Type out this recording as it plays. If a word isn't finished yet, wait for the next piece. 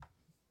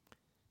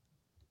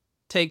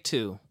Take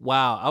two.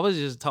 Wow, I was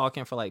just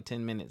talking for like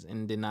 10 minutes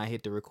and did not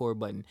hit the record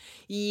button.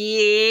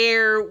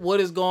 Yeah,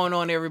 what is going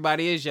on,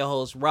 everybody? It's your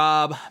host,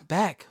 Rob,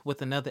 back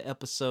with another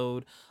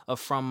episode of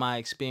From My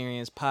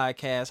Experience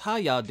podcast. How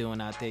y'all doing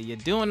out there? You're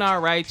doing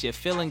all right? You're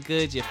feeling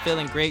good? You're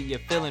feeling great? You're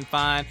feeling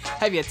fine?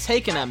 Have you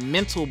taken a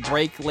mental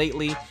break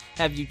lately?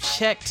 Have you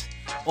checked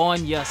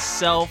on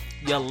yourself,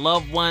 your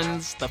loved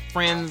ones, the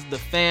friends, the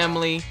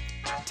family?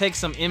 Take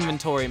some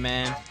inventory,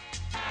 man.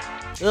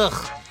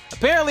 Ugh.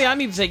 Apparently, I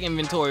need to take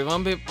inventory.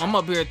 I'm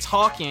up here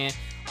talking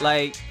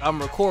like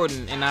I'm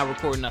recording and I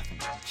record nothing.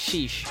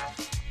 Sheesh.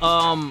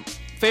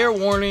 Fair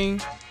warning.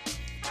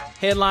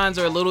 Headlines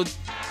are a little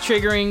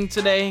triggering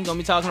today. Gonna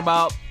be talking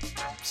about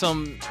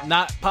some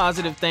not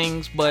positive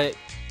things, but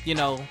you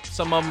know,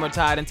 some of them are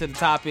tied into the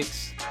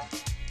topics,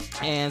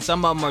 and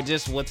some of them are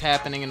just what's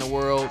happening in the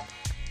world.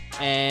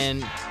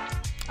 And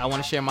I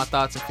want to share my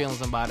thoughts and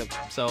feelings about it.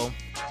 So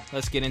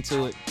let's get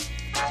into it.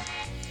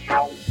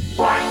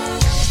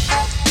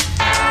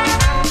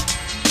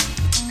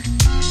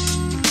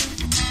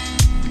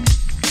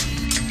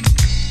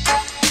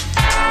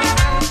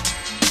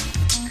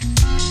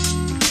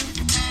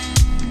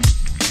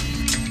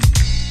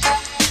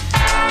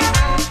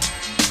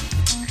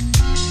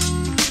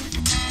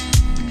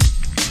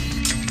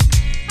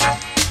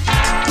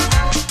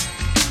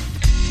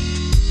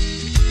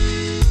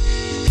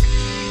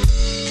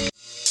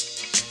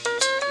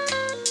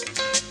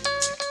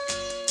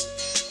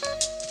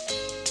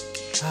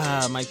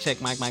 Mic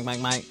check, mic.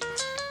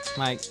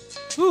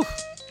 Whew.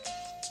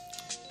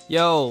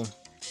 Yo,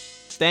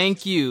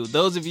 thank you.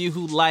 Those of you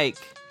who like,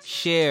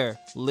 share,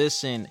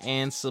 listen,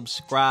 and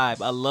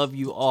subscribe. I love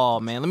you all,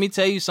 man. Let me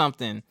tell you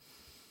something.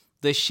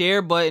 The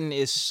share button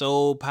is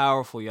so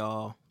powerful,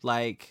 y'all.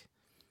 Like,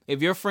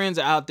 if your friends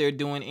are out there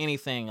doing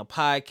anything, a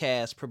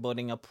podcast,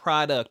 promoting a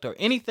product, or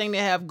anything they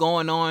have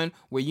going on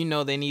where you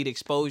know they need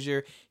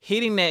exposure,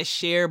 hitting that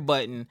share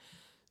button.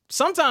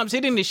 Sometimes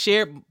hitting the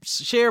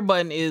share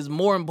button is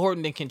more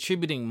important than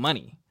contributing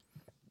money,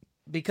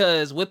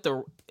 because with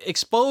the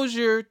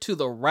exposure to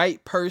the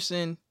right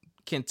person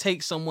can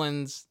take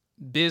someone's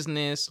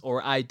business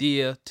or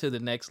idea to the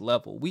next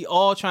level. We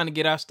all trying to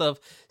get our stuff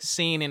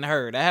seen and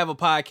heard. I have a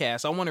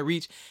podcast. I want to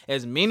reach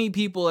as many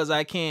people as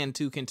I can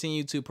to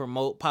continue to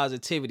promote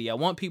positivity. I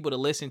want people to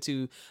listen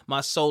to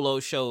my solo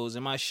shows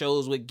and my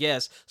shows with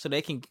guests so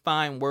they can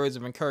find words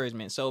of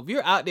encouragement. So if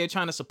you're out there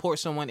trying to support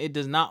someone, it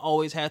does not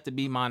always have to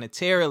be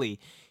monetarily.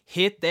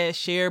 Hit that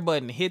share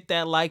button, hit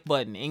that like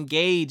button,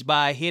 engage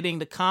by hitting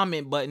the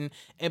comment button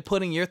and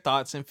putting your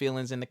thoughts and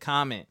feelings in the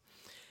comment.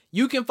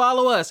 You can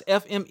follow us,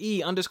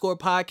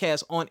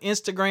 FME_podcast, on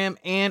Instagram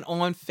and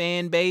on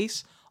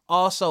Fanbase.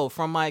 Also,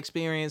 From My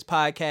Experience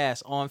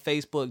podcast on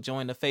Facebook.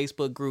 Join the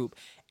Facebook group.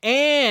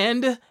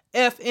 And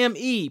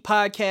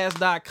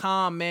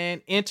FMEpodcast.com,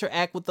 man.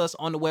 Interact with us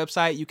on the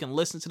website. You can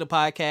listen to the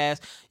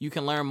podcast. You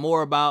can learn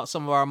more about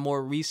some of our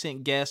more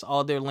recent guests.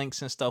 All their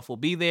links and stuff will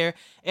be there.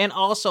 And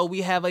also,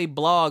 we have a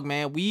blog,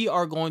 man. We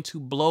are going to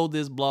blow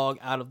this blog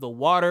out of the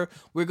water.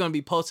 We're going to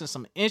be posting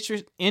some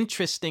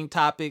interesting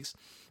topics,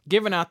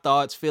 giving our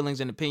thoughts,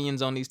 feelings, and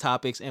opinions on these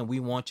topics, and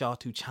we want y'all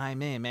to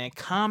chime in, man.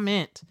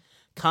 Comment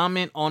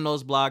on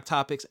those blog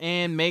topics,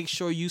 and make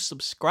sure you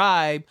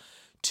subscribe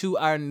to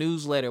our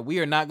newsletter. We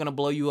are not going to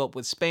blow you up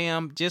with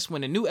spam. Just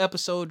when a new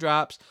episode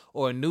drops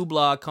or a new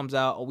blog comes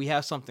out or we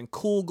have something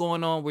cool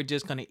going on, we're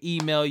just going to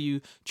email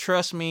you.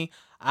 Trust me,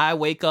 I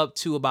wake up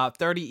to about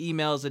 30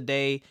 emails a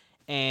day,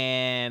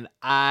 and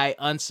I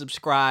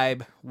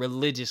unsubscribe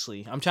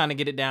religiously. I'm trying to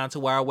get it down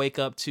to where I wake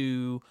up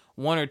to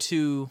 1 or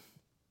 2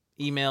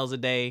 emails a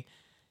day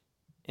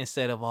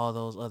instead of all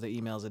those other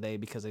emails a day,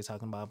 because they're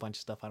talking about a bunch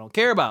of stuff I don't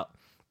care about.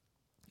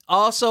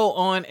 Also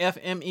on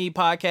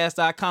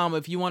FMEpodcast.com,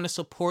 if you want to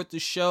support the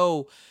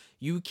show,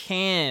 you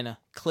can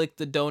click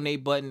the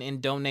donate button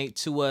and donate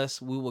to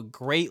us. We will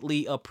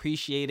greatly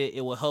appreciate it.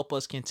 It will help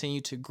us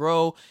continue to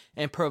grow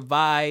and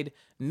provide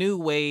new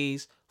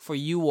ways for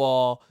you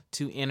all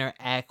to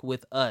interact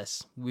with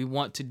us. We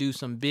want to do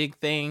some big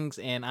things,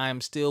 and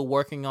I'm still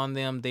working on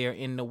them. They are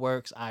in the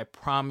works. I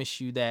promise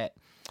you that.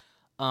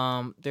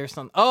 There's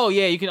some. Oh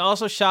yeah, you can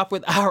also shop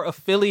with our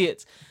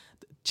affiliates.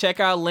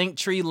 Check our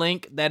Linktree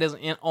link that is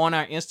on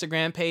our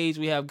Instagram page.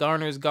 We have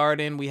Garner's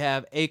Garden, we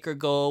have Acre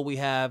Gold, we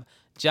have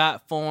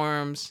Jot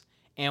Forms,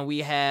 and we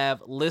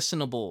have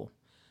Listenable.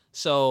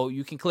 So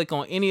you can click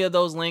on any of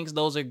those links.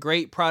 Those are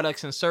great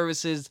products and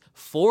services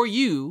for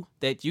you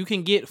that you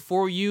can get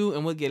for you,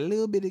 and we'll get a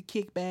little bit of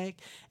kickback,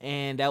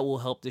 and that will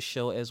help the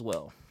show as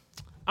well.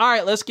 All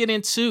right, let's get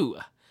into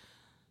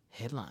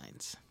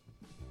headlines.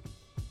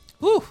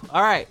 Whew.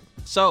 All right.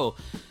 So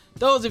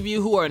those of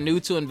you who are new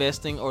to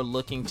investing or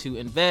looking to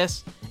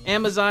invest,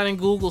 Amazon and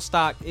Google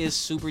stock is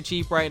super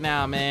cheap right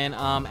now, man.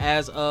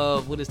 As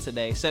of, what is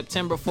today?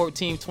 September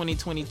 14th,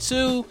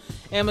 2022.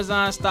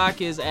 Amazon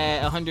stock is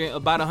at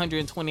about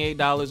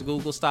 $128.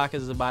 Google stock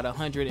is about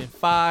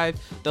 $105.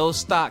 Those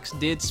stocks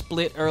did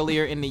split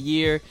earlier in the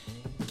year,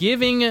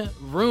 giving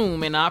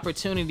room and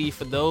opportunity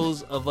for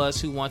those of us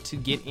who want to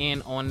get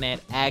in on that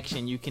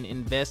action. You can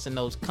invest in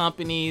those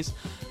companies.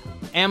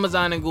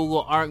 Amazon and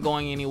Google aren't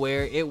going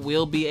anywhere. It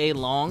will be a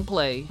long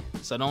play,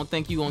 so don't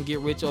think you're going to get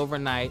rich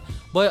overnight.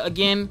 But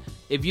again,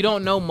 if you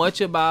don't know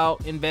much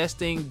about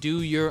investing,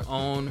 do your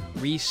own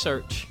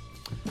research.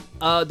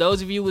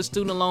 Those of you with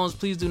student loans,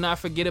 please do not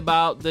forget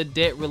about the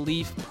debt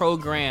relief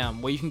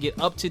program, where you can get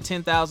up to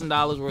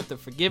 $10,000 worth of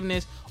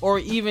forgiveness, or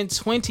even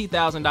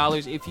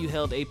 $20,000 if you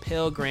held a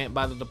Pell Grant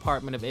by the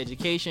Department of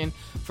Education.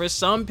 For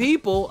some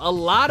people, a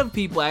lot of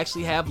people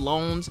actually have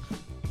loans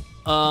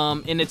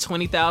in the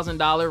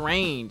 $20,000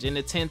 range, in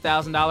the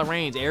 $10,000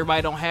 range.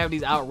 Everybody don't have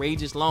these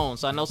outrageous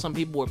loans. So I know some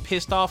people were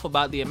pissed off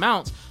about the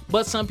amounts,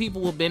 but some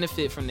people will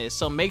benefit from this.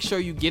 So make sure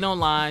you get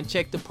online,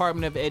 check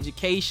Department of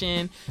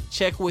Education,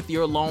 check with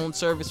your loan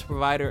service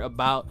provider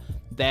about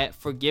that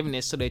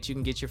forgiveness so that you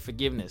can get your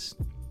forgiveness.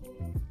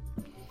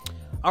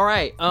 All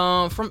right,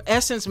 from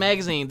Essence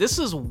Magazine, this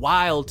is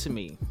wild to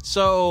me.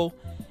 So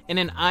in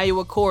an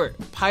Iowa court,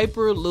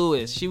 Piper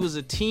Lewis, she was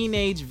a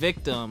teenage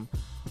victim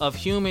of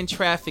human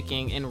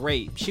trafficking and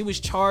rape. She was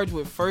charged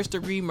with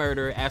first-degree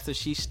murder after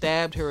she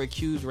stabbed her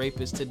accused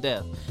rapist to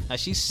death. Now,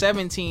 she's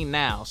 17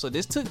 now, so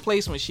this took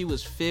place when she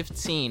was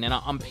 15, and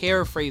I'm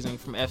paraphrasing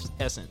from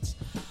Essence.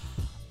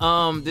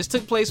 This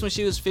took place when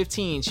she was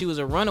 15. She was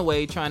a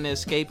runaway trying to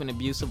escape an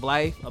abusive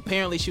life.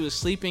 Apparently, she was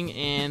sleeping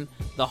in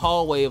the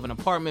hallway of an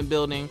apartment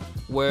building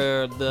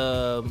where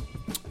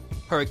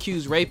her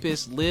accused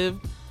rapist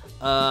lived.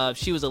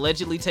 She was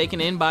allegedly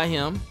taken in by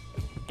him,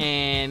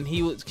 and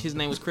his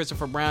name was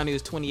Christopher Brown. He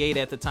was 28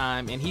 at the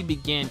time, and he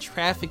began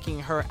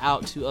trafficking her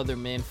out to other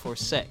men for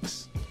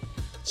sex.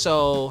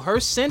 So her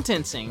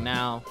sentencing,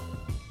 now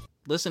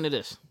listen to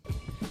this.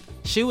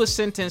 She was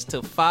sentenced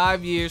to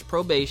 5 years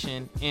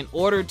probation in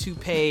order to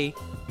pay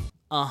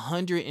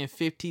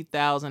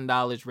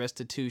 $150,000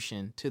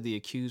 restitution to the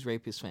accused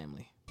rapist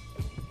family.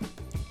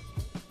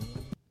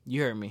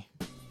 You heard me.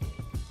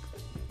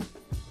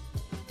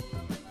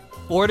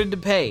 Ordered to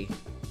pay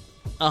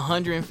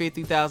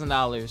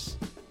 $150,000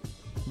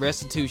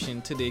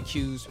 restitution to the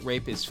accused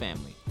rapist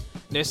family.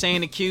 They're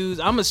saying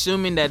accused. I'm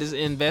assuming that his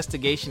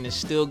investigation is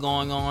still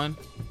going on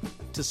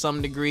to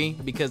some degree,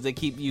 because they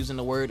keep using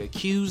the word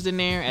accused in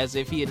there as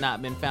if he had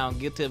not been found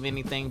guilty of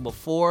anything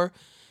before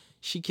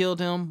she killed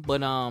him.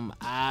 But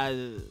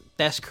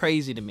that's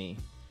crazy to me.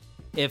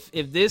 If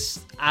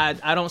this,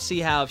 I don't see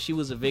how, if she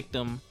was a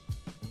victim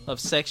of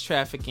sex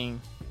trafficking,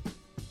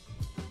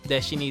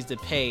 that she needs to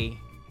pay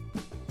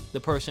the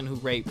person who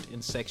raped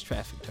and sex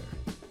trafficked her.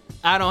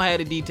 I don't have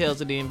the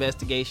details of the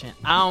investigation.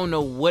 I don't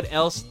know what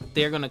else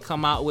they're going to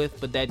come out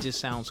with, but that just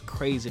sounds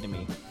crazy to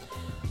me.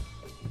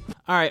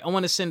 All right, I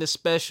want to send a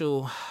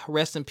special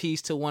rest in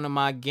peace to one of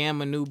my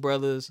Gamma Nu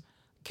brothers,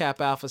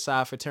 Kappa Alpha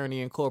Psi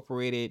Fraternity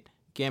Incorporated,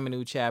 Gamma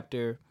Nu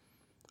chapter,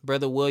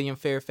 Brother William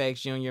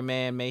Fairfax Jr.,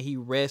 man, may he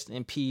rest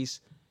in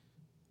peace.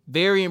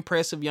 Very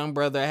impressive young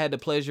brother. I had the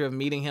pleasure of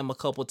meeting him a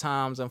couple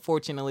times.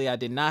 Unfortunately, I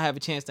did not have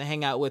a chance to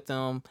hang out with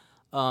him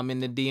in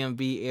the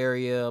DMV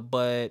area,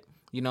 but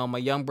you know, my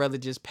young brother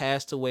just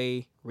passed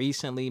away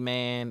recently,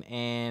 man,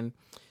 and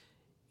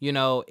you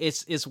know,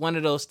 it's one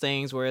of those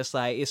things where it's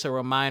like, it's a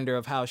reminder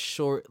of how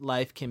short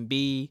life can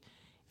be,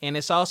 and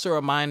it's also a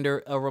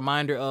reminder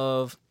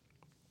of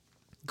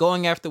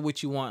going after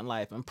what you want in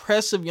life.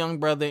 Impressive young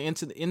brother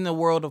in the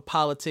world of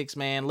politics,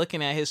 man.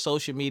 Looking at his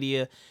social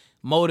media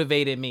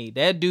motivated me.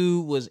 That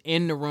dude was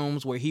in the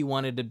rooms where he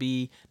wanted to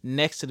be,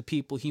 next to the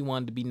people he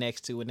wanted to be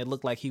next to, and it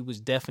looked like he was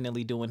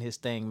definitely doing his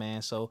thing,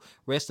 man. So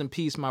rest in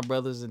peace, my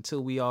brothers,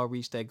 until we all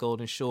reach that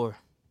golden shore.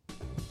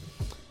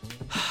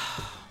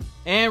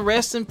 And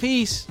rest in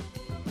peace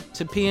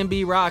to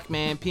PNB Rock,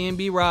 man.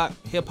 PNB Rock,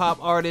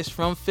 hip-hop artist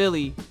from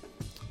Philly,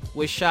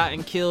 was shot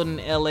and killed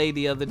in LA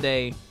the other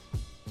day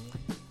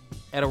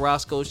at a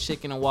Roscoe's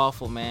Chicken and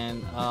Waffle,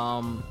 man.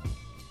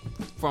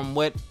 From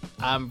what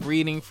I'm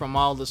reading from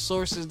all the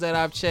sources that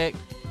I've checked,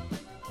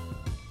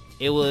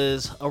 it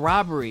was a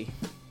robbery.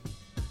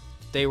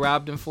 They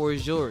robbed him for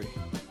his jewelry,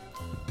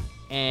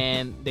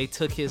 and they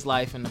took his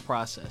life in the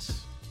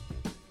process.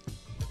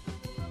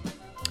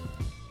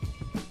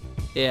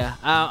 Yeah,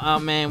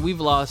 man, we've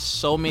lost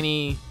so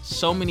many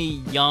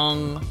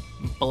young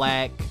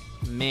black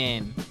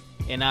men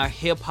and our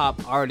hip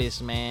hop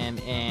artists, man,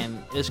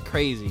 and it's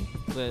crazy.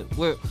 But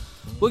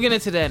we'll get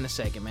into that in a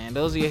second, man.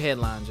 Those are your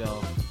headlines,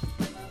 y'all.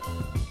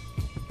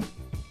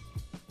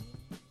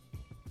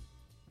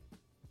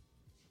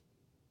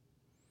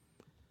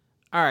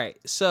 All right,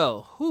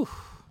 so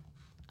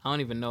I don't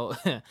even know.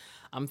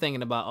 I'm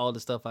thinking about all the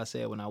stuff I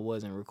said when I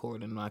wasn't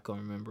recording. I'm not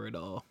gonna remember it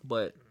all,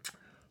 but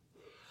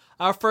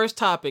our first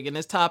topic, and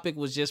this topic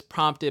was just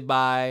prompted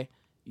by,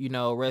 you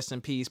know, rest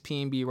in peace,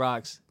 PNB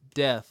Rock's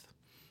death.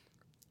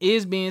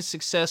 Is being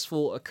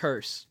successful a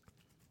curse?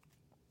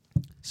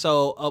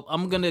 So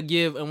I'm going to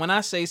give, and when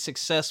I say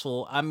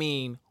successful, I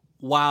mean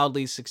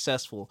wildly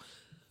successful.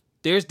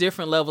 There's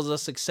different levels of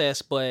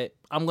success, but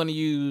I'm going to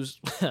use,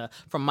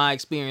 from my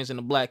experience in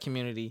the black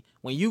community,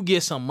 when you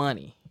get some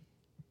money,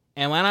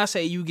 and when I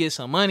say you get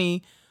some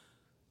money,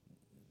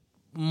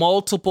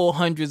 multiple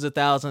hundreds of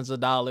thousands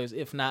of dollars,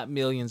 if not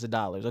millions of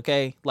dollars,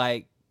 okay?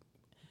 Like,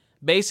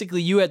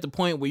 basically you at the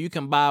point where you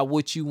can buy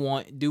what you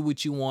want, do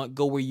what you want,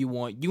 go where you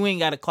want. You ain't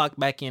got to clock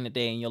back in a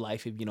day in your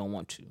life if you don't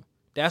want to.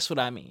 That's what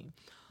I mean.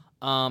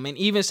 And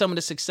even some of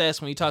the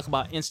success when you talk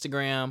about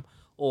Instagram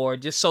or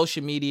just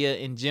social media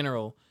in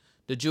general,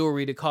 the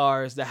jewelry, the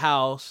cars, the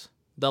house,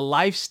 the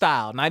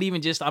lifestyle, not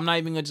even just, I'm not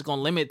even just going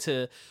to limit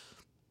to,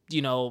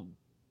 you know,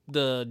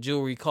 the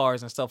jewelry,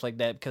 cars, and stuff like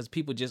that, because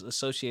people just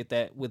associate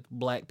that with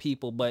black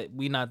people, but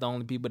we're not the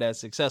only people that's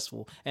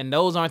successful. And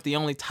those aren't the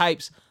only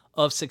types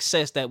of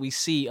success that we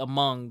see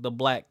among the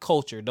black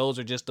culture. Those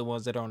are just the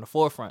ones that are on the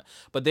forefront.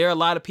 But there are a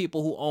lot of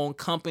people who own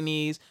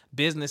companies,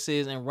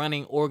 businesses, and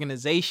running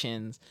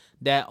organizations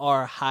that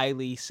are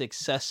highly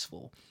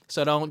successful.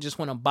 So don't just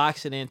want to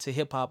box it into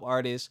hip hop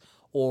artists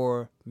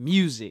or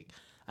music.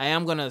 I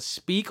am going to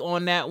speak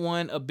on that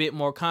one a bit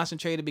more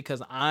concentrated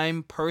because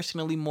I'm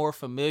personally more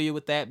familiar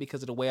with that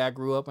because of the way I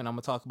grew up, and I'm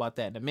going to talk about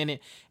that in a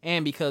minute.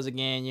 And because,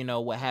 again, you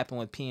know, what happened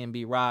with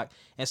PNB Rock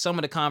and some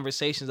of the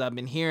conversations I've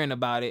been hearing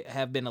about it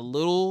have been a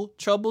little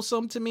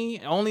troublesome to me.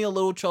 Only a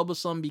little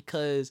troublesome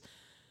because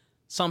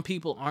some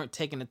people aren't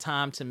taking the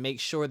time to make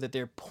sure that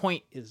their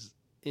point is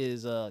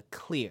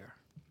clear.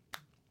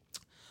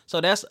 So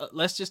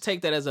let's just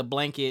take that as a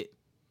blanket,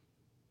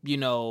 you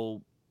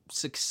know,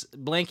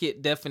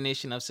 blanket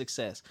definition of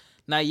success.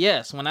 Now,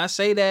 yes, when I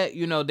say that,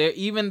 you know, there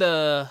even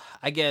the,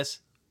 I guess,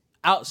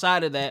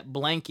 outside of that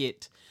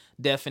blanket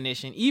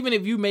definition, even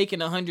if you making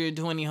 $120,000,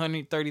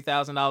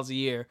 $130,000 a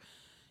year,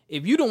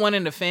 if you the one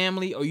in the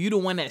family or you the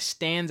one that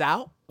stands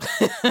out,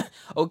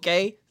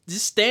 okay,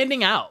 just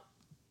standing out.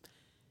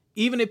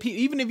 Even if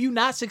you're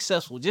not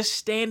successful, just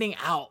standing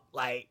out,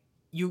 like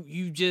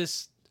you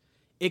just,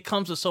 it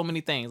comes with so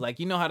many things. Like,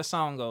 you know how the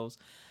song goes.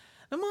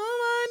 The more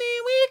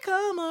money we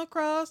come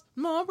across,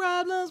 more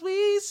problems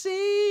we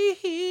see.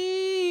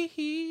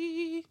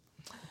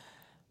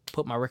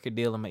 Put my record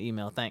deal in my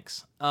email.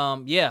 Thanks.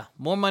 Yeah,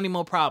 more money,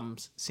 more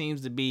problems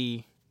seems to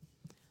be.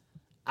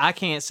 I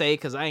can't say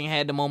because I ain't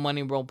had the more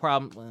money, more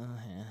problems.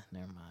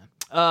 Never mind.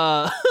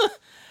 I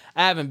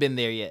haven't been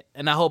there yet,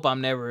 and I hope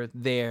I'm never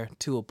there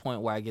to a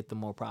point where I get the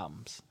more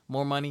problems.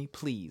 More money,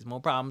 please.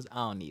 More problems,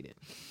 I don't need it.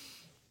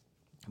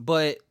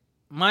 But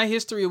my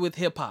history with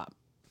hip hop.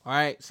 All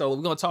right, so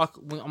we're going to talk,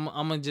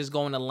 I'm going to just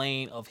go in the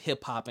lane of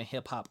hip-hop and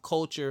hip-hop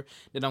culture,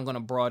 then I'm going to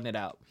broaden it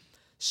out.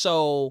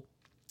 So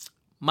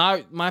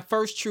my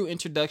first true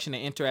introduction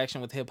and interaction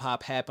with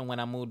hip-hop happened when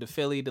I moved to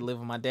Philly to live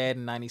with my dad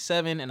in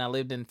 97, and I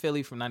lived in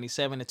Philly from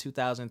 97 to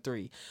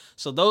 2003.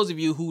 So those of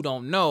you who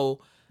don't know,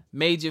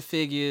 Major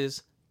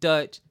Figures,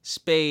 Dutch,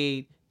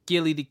 Spade,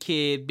 Gilly the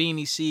Kid,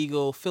 Beanie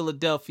Siegel,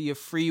 Philadelphia,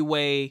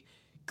 Freeway,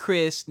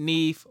 Chris,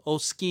 Neef,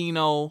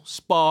 Oskino,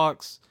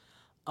 Sparks,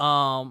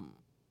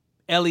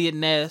 Elliot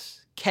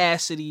Ness,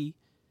 Cassidy.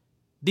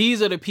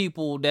 These are the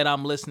people that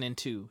I'm listening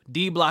to.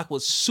 D Block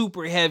was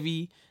super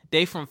heavy.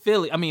 They from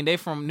Philly. I mean, they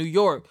from New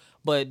York,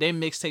 but their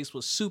mixtapes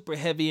was super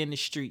heavy in the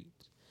streets.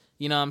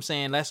 You know what I'm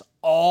saying? That's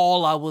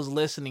all I was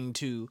listening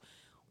to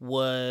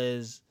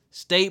was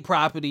State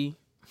Property,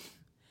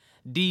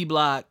 D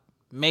Block,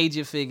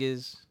 Major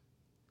Figures.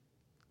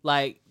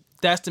 Like,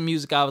 that's the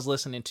music I was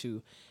listening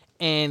to.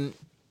 And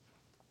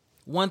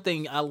one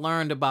thing I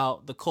learned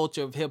about the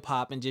culture of hip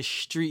hop and just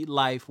street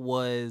life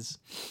was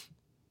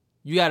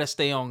you got to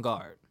stay on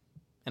guard.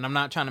 And I'm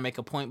not trying to make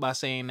a point by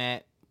saying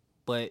that,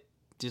 but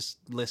just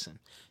listen.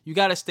 You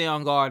got to stay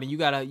on guard, and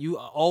you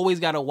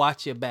always got to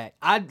watch your back.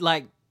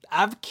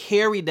 I've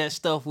carried that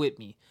stuff with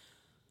me.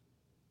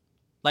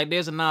 Like,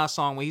 there's a Nas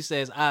song where he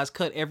says, eyes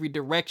cut every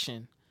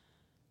direction.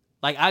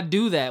 Like, I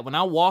do that when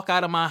I walk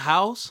out of my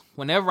house,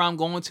 whenever I'm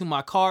going to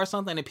my car or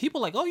something, and people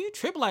like, oh, you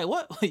trip, like,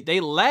 what? They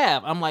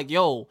laugh. I'm like,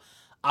 yo,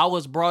 I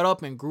was brought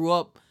up and grew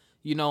up,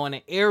 you know, in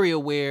an area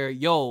where,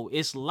 yo,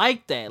 it's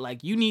like that.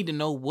 Like, you need to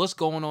know what's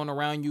going on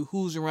around you,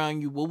 who's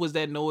around you, what was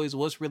that noise,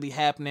 what's really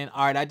happening.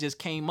 All right, I just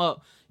came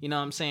up, you know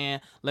what I'm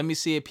saying? Let me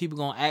see if people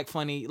gonna act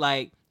funny.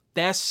 Like,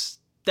 that's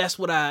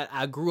what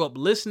I grew up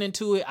listening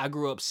to it. I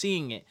grew up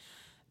seeing it.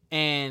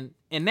 And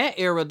in that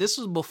era, this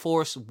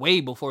was way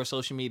before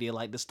social media.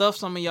 Like, the stuff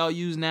some of y'all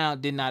use now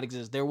did not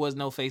exist. There was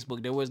no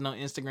Facebook. There was no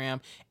Instagram.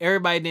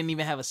 Everybody didn't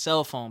even have a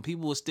cell phone.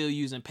 People were still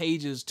using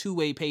pages,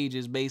 two-way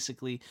pages,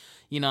 basically.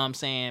 You know what I'm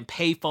saying?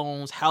 Pay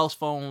phones, house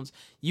phones.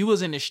 You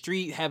was in the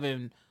street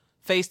having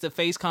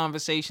face-to-face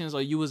conversations,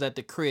 or you was at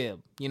the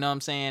crib. You know what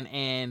I'm saying?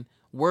 And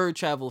word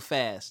traveled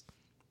fast.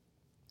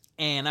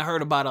 And I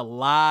heard about a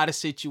lot of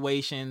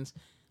situations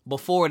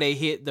before they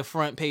hit the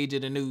front page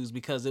of the news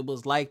because it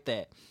was like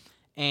that.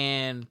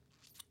 And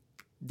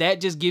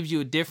that just gives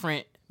you a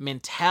different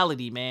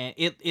mentality, man.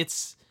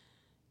 It's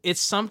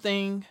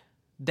something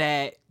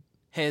that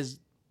has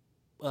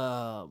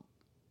growing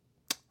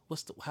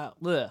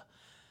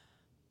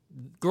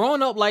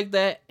up like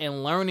that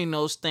and learning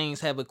those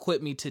things have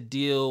equipped me to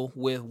deal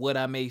with what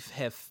I may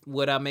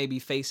be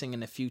facing in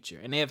the future,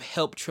 and they have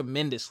helped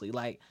tremendously.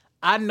 Like,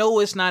 I know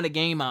it's not a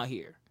game out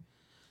here.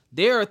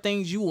 There are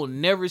things you will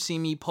never see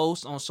me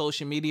post on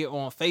social media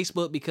or on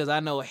Facebook because I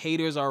know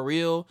haters are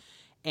real.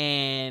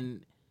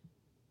 And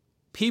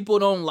People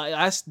don't like,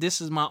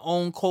 this is my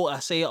own quote, I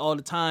say it all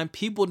the time.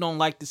 People don't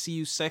like to see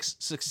you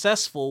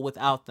successful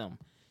without them.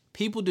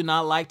 People do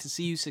not like to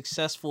see you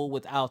successful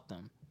without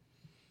them.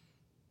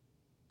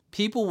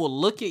 People will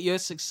look at your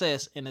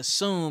success and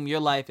assume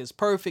your life is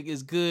perfect,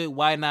 is good.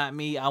 Why not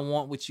me? I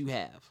want what you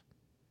have.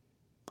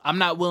 I'm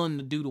not willing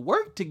to do the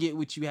work to get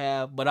what you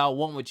have, but I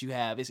want what you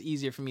have. It's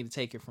easier for me to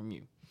take it from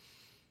you.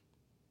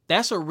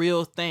 That's a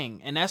real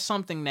thing. And that's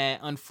something that,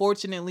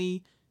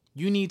 unfortunately,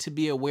 you need to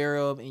be aware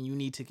of, and you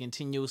need to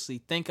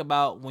continuously think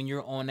about when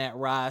you're on that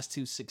rise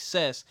to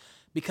success,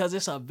 because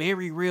it's a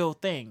very real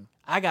thing.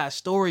 I got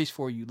stories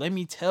for you. Let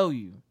me tell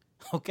you.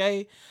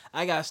 Okay?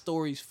 I got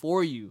stories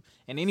for you.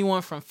 And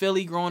anyone from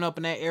Philly growing up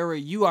in that era,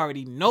 you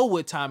already know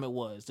what time it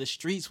was. The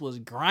streets was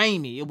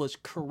grimy. It was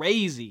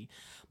crazy.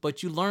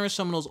 But you learn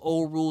some of those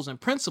old rules and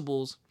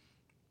principles.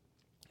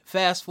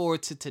 Fast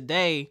forward to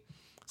today,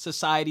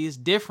 society is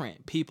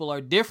different. People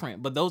are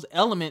different, but those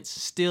elements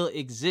still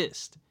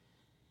exist.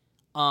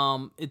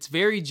 It's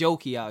very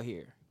jokey out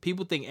here.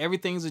 People think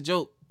everything's a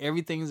joke,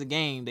 everything's a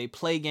game. They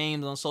play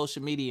games on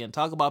social media and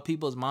talk about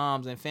people's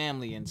moms and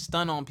family and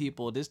stun on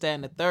people, this, that,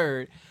 and the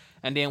third.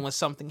 And then when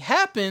something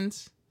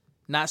happens,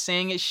 not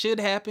saying it should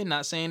happen,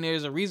 not saying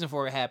there's a reason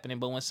for it happening,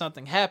 but when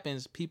something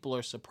happens, people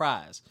are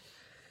surprised.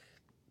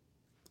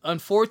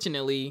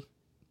 Unfortunately,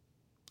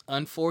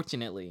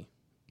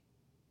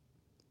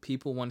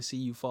 people want to see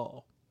you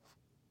fall.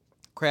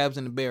 Crabs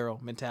in the barrel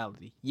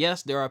mentality.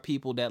 Yes, there are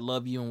people that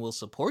love you and will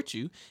support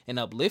you and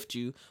uplift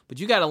you, but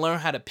you got to learn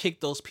how to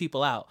pick those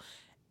people out.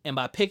 And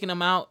by picking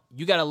them out,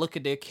 you got to look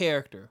at their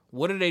character.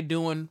 What are they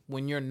doing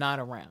when you're not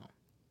around?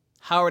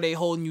 How are they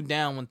holding you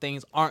down when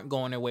things aren't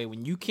going their way?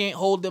 When you can't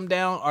hold them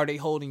down, are they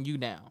holding you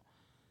down?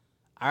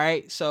 All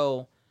right,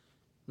 so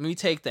let me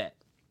take that,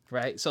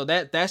 right? So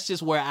that's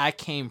just where I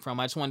came from.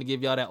 I just wanted to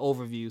give y'all that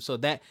overview. So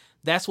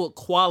that's what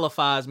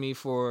qualifies me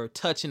for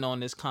touching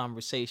on this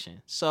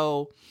conversation.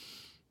 So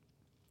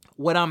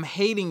what I'm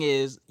hating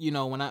is,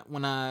 when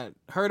I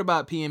heard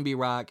about PNB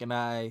Rock and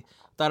I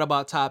thought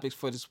about topics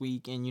for this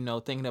week and,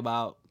 thinking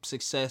about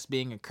success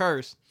being a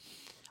curse,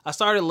 I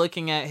started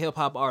looking at hip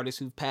hop artists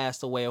who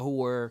passed away or who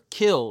were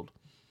killed.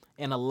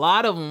 And a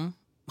lot of them,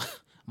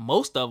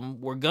 most of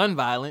them, were gun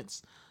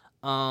violence.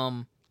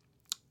 And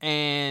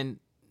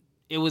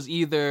it was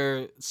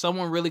either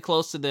someone really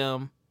close to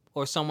them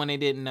or someone they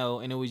didn't know.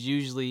 And it was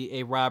usually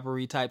a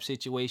robbery type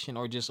situation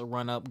or just a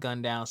run up,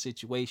 gun down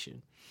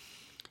situation.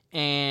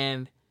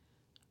 And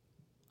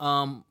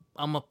I'm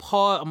gonna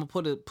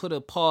put a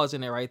pause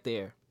in it right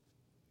there.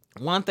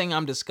 One thing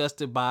I'm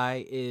disgusted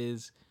by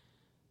is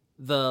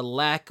the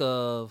lack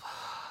of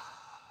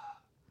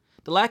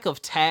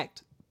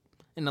tact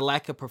and the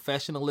lack of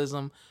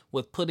professionalism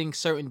with putting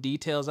certain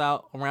details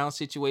out around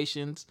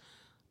situations.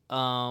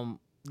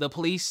 The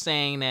police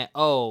saying that,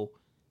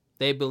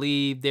 they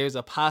believe there's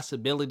a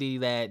possibility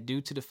that due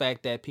to the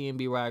fact that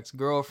PNB Rock's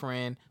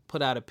girlfriend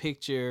put out a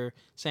picture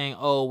saying,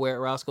 we're at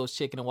Roscoe's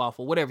Chicken and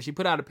Waffle, whatever. She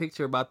put out a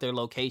picture about their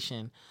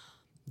location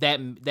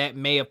that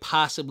may have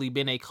possibly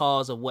been a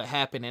cause of what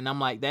happened. And I'm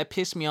like, that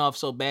pissed me off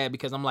so bad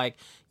because I'm like,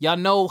 y'all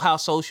know how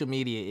social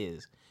media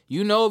is.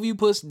 If you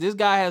put, this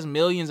guy has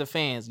millions of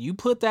fans, you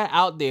put that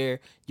out there,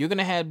 you're going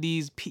to have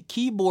these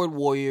keyboard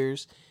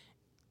warriors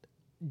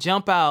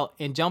jump out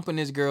and jump in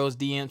this girl's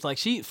DMs. Like,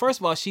 first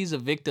of all, she's a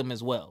victim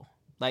as well.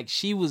 Like,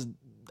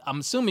 I'm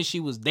assuming she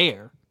was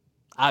there,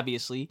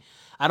 obviously.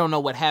 I don't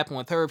know what happened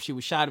with her, if she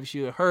was shot, if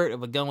she was hurt,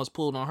 if a gun was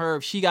pulled on her,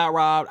 if she got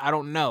robbed, I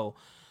don't know.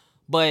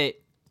 But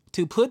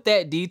to put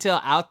that detail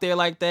out there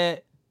like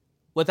that,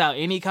 without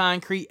any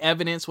concrete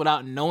evidence,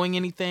 without knowing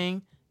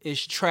anything,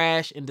 is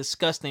trash and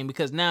disgusting,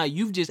 because now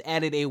you've just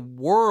added a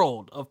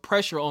world of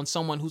pressure on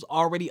someone who's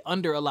already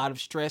under a lot of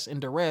stress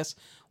and duress.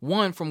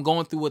 One, from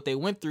going through what they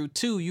went through.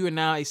 Two, you are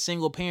now a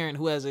single parent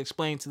who has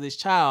explained to this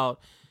child,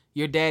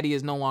 your daddy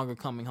is no longer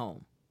coming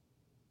home.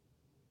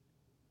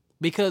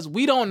 Because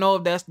you don't know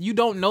if that's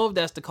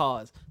the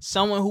cause.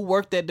 Someone who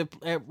worked at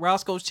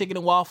Roscoe's Chicken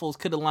and Waffles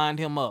could have lined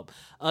him up.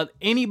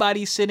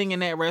 Anybody sitting in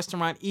that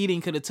restaurant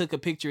eating could have took a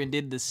picture and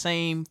did the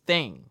same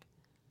thing.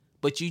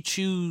 But you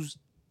choose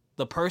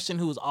the person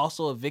who is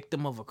also a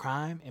victim of a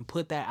crime and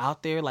put that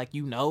out there like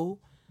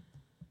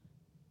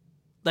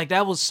Like,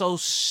 that was so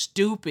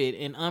stupid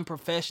and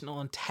unprofessional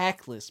and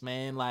tactless,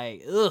 man.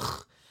 Like,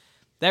 ugh.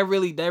 That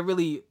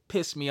really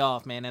pissed me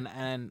off, man.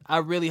 And I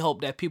really hope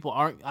that people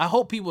are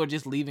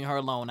just leaving her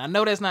alone. I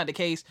know that's not the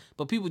case,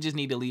 but people just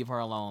need to leave her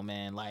alone,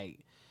 man. Like,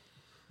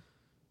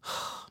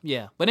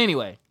 yeah. But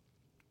anyway,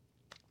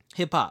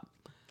 hip hop.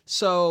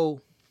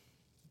 So,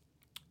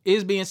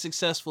 is being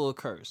successful a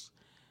curse?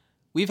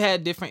 We've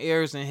had different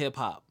eras in hip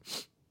hop.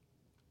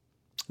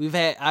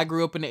 I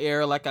grew up in the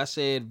era, like I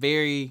said,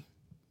 very,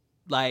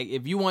 like,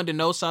 if you wanted to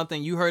know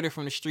something, you heard it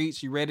from the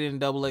streets, you read it in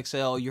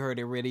XXL, you heard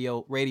a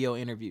radio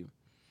interview.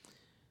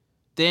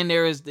 Then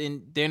there was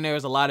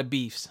a lot of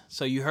beefs.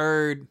 So you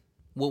heard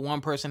what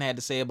one person had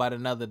to say about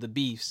another, the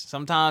beefs.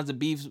 Sometimes the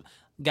beefs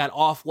got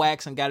off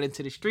wax and got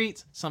into the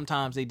streets.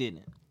 Sometimes they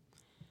didn't.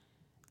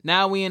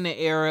 Now we in the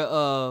era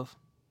of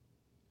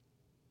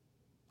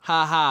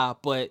Ha ha.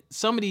 But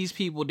some of these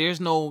people, there's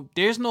no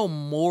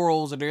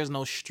morals or there's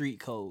no street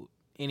code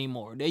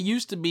anymore. There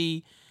used to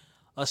be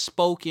a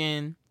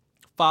spoken,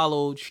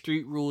 followed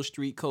street rule,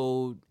 street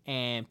code,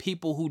 and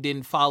people who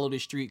didn't follow the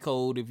street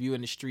code, if you're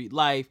in the street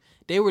life,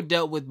 they were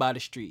dealt with by the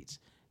streets.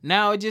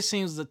 Now it just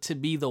seems to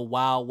be the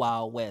wild,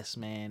 wild west,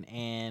 man.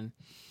 And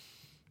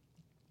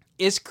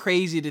it's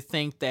crazy to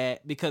think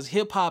that, because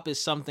hip hop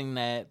is something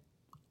that,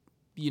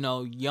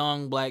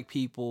 young black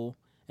people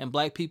and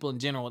black people in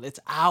general, it's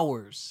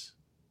ours.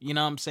 You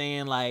know what I'm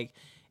saying? Like,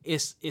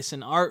 it's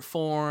an art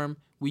form.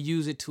 We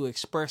use it to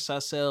express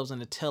ourselves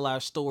and to tell our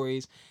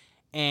stories.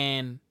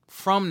 And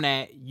from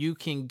that, you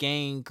can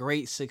gain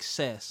great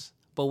success.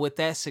 But with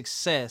that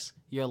success,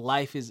 your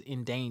life is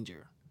in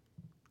danger.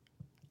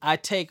 I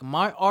take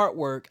my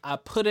artwork, I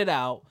put it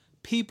out,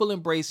 people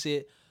embrace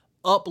it,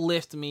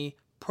 uplift me,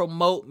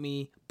 promote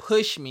me,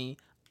 push me.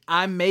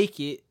 I make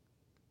it,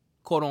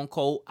 quote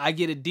unquote, I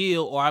get a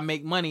deal or I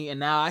make money, and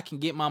now I can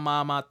get my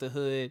mom out the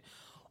hood,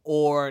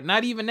 or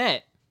not even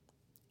that.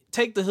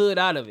 Take the hood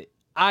out of it.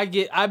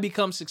 I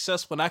become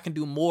successful and I can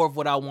do more of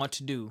what I want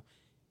to do.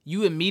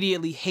 You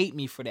immediately hate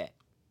me for that.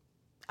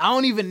 I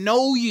don't even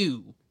know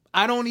you.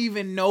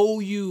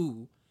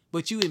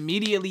 But you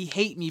immediately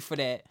hate me for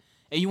that.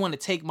 And you want to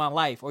take my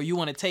life, or you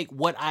want to take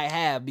what I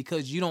have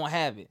because you don't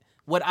have it.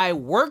 What I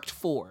worked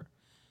for.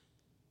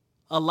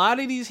 A lot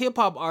of these hip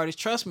hop artists,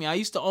 trust me, I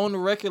used to own the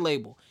record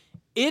label.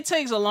 It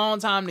takes a long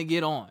time to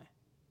get on.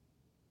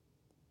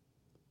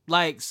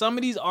 Like, some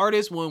of these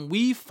artists, when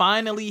we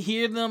finally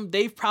hear them,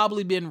 they've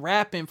probably been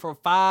rapping for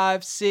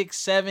 5, 6,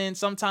 7,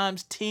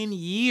 sometimes 10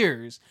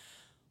 years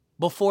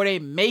before they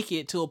make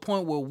it to a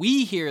point where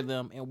we hear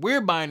them and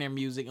we're buying their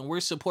music and we're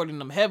supporting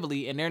them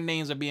heavily and their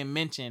names are being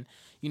mentioned,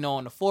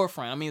 on the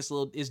forefront. I mean,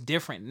 it's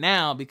different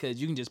now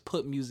because you can just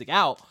put music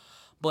out,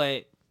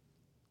 but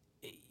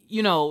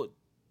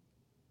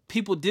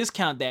people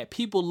discount that.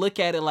 People look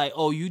at it like,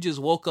 oh, you just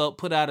woke up,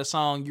 put out a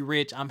song, you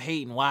rich, I'm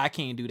hating. Why I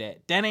can't do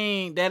that? That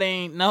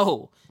ain't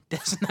no.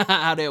 That's not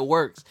how that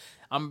works.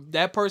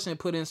 That person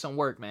put in some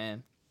work,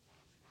 man.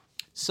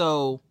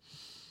 So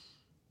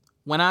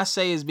when I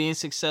say is being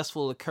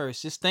successful a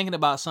curse, just thinking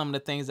about some of the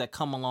things that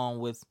come along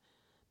with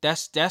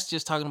that's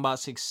just talking about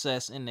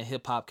success in the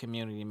hip hop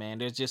community, man.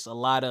 There's just a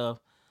lot of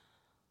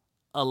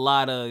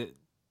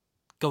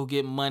go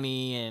get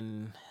money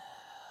and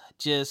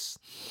just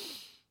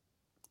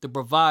the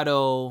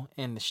bravado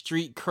and the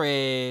street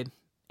cred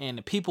and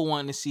the people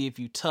wanting to see if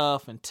you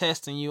tough and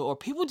testing you, or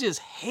people just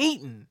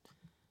hating,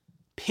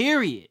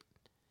 period.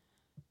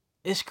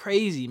 It's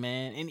crazy,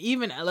 man. And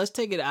even, let's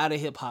take it out of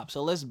hip hop.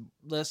 So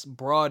let's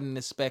broaden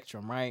the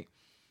spectrum, right?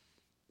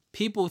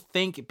 People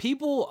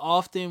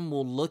often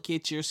will look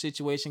at your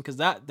situation,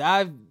 because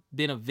I've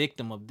been a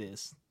victim of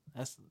this.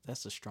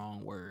 That's a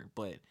strong word,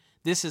 but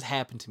this has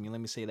happened to me.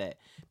 Let me say that.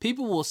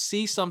 People will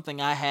see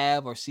something I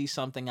have or see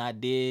something I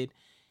did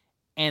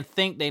and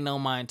think they know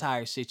my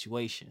entire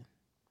situation.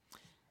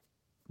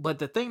 But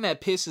the thing that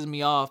pisses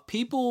me off,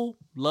 people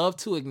love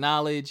to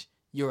acknowledge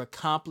your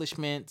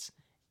accomplishments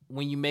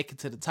when you make it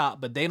to the top,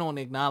 but they don't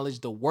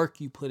acknowledge the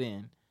work you put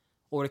in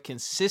or the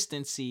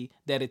consistency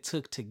that it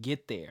took to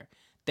get there.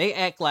 They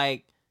act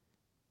like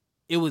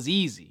it was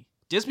easy.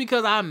 Just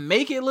because I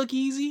make it look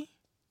easy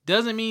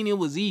doesn't mean it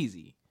was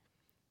easy.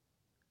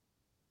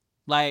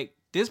 Like,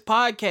 this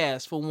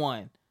podcast, for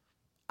one,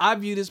 I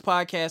view this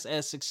podcast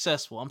as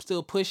successful. I'm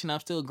still pushing.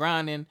 I'm still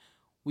grinding.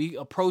 We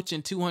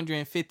approaching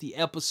 250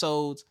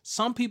 episodes.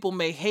 Some people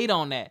may hate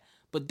on that.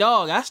 But,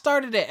 dog, I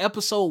started at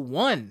episode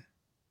 1.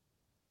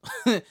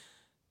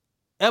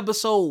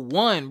 Episode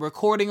 1,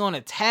 recording on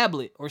a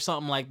tablet or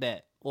something like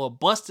that. Or a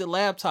busted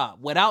laptop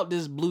without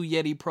this Blue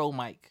Yeti Pro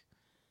mic.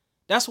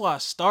 That's why I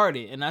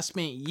started. And I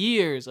spent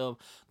years of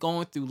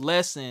going through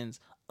lessons,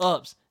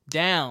 ups,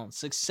 downs,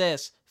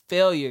 success,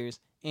 failures.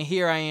 And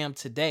here I am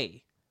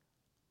today.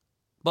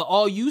 But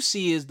all you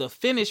see is the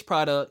finished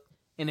product.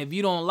 And if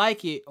you don't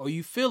like it or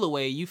you feel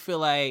away, you feel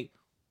like,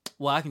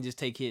 well, I can just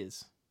take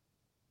his.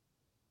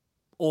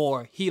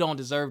 Or he don't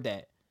deserve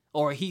that.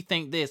 Or he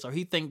think this or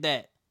he think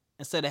that.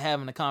 Instead of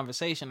having a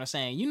conversation or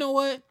saying, you know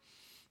what?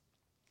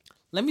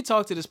 Let me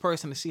talk to this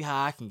person to see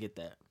how I can get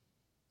that.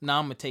 Now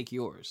I'm going to take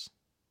yours.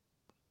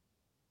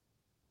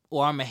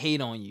 Or I'm going to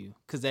hate on you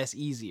because that's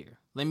easier.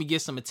 Let me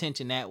get some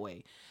attention that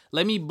way.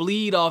 Let me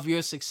bleed off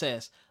your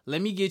success.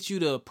 Let me get you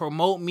to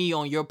promote me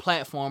on your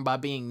platform by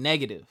being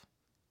negative.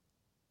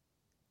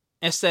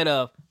 Instead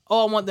of,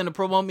 oh, I want them to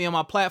promote me on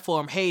my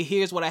platform. Hey,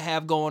 here's what I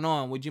have going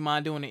on. Would you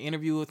mind doing an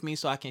interview with me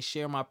so I can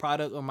share my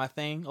product or my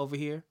thing over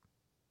here?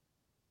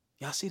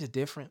 Y'all see the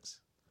difference?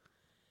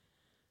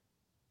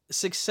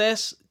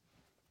 Success,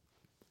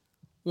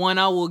 one,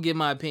 I will give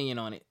my opinion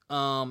on it.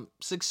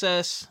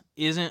 Success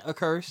isn't a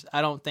curse.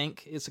 I don't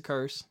think it's a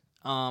curse.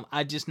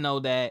 I just know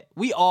that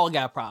we all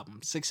got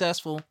problems.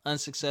 Successful,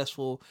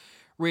 unsuccessful,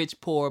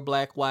 rich, poor,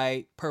 black,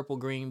 white, purple,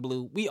 green,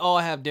 blue. We all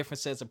have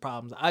different sets of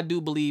problems. I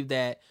do believe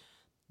that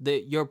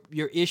your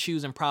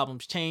issues and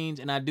problems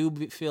change, and I do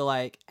feel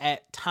like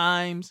at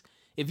times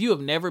If you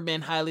have never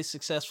been highly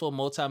successful,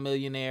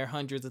 multimillionaire,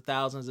 hundreds of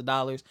thousands of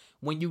dollars,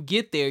 when you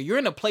get there, you're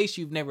in a place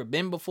you've never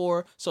been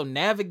before. So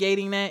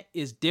navigating that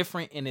is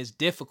different and it's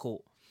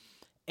difficult.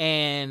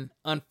 And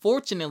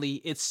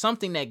unfortunately, it's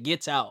something that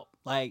gets out.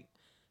 Like,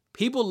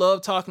 people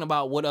love talking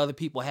about what other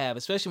people have,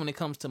 especially when it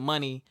comes to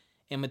money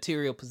and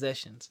material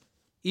possessions.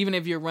 Even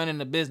if you're running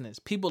a business,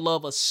 people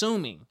love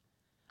assuming,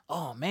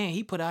 oh man,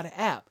 he put out an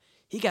app.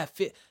 He got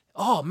fit.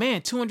 Oh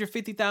man,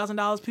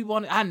 $250,000 people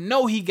on it. I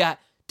know he got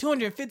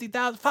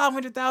 250,000,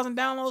 500,000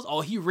 downloads.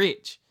 Oh, he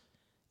rich.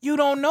 You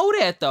don't know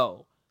that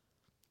though.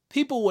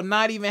 People will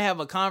not even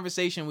have a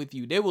conversation with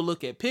you. They will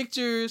look at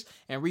pictures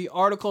and read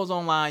articles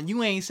online.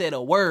 You ain't said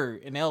a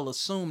word and they'll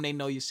assume they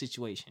know your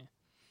situation.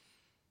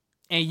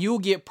 And you'll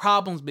get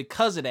problems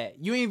because of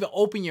that. You ain't even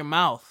open your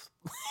mouth.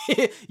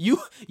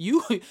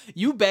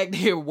 you back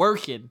there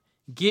working,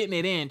 getting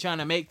it in, trying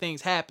to make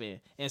things happen.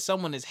 And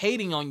someone is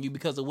hating on you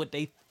because of what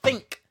they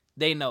think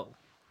they know.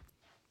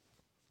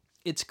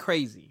 It's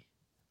crazy.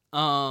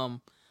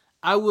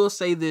 I will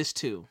say this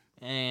too,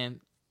 and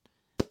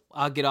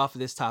I'll get off of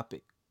this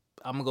topic.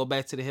 I'm gonna go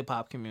back to the hip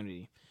hop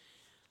community.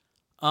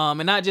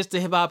 And not just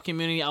the hip hop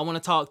community. I want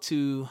to talk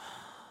to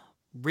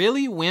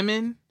really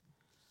women,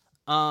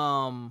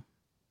 men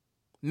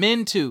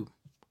too,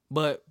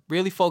 but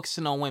really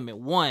focusing on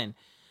women. One,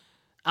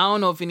 I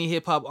don't know if any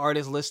hip hop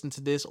artists listen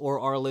to this or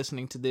are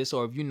listening to this,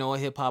 or if you know a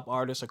hip hop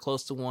artist or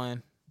close to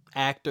one,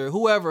 actor,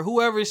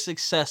 whoever is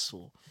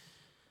successful.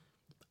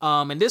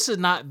 And this is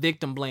not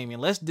victim blaming.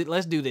 Let's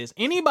do this.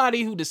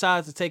 Anybody who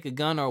decides to take a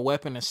gun or a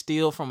weapon and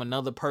steal from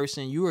another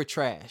person, you are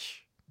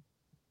trash.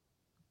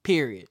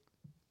 Period.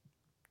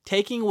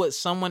 Taking what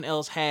someone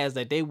else has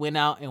that they went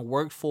out and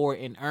worked for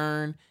and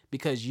earned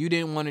because you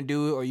didn't want to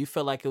do it or you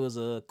felt like it was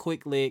a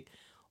quick lick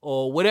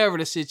or whatever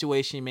the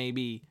situation may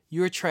be,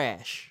 you're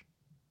trash.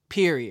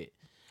 Period.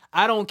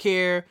 I don't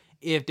care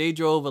if they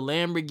drove a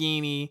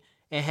Lamborghini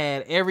and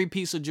had every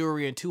piece of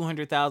jewelry and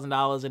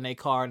 $200,000 in their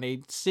car, and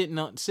they sitting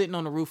on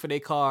the roof of their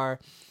car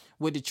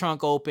with the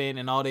trunk open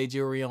and all their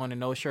jewelry on and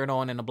no shirt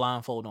on and a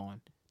blindfold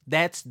on.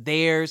 That's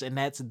theirs and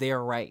that's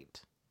their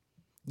right.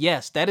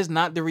 Yes, that is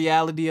not the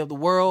reality of the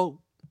world,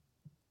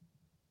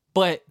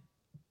 but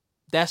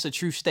that's a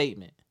true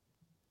statement.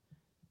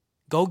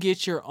 Go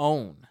get your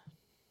own.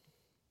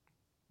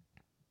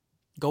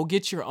 Go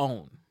get your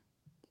own.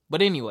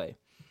 But anyway,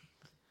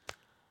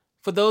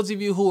 for those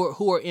of you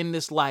who are in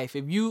this life,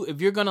 if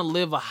you're gonna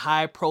live a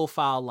high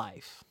profile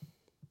life,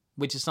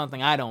 which is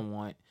something I don't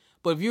want,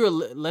 but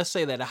if let's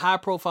say that a high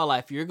profile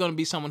life, you're gonna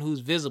be someone who's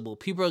visible.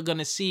 People are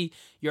gonna see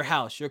your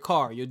house, your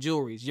car, your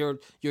jewelries,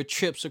 your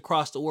trips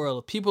across the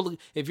world.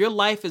 If your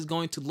life is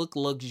going to look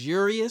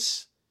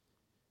luxurious,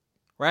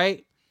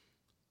 right?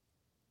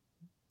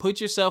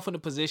 Put yourself in a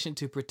position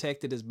to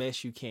protect it as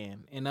best you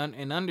can, and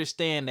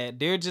understand that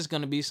there are just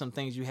gonna be some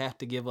things you have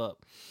to give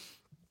up.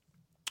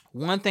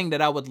 One thing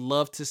that I would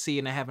love to see,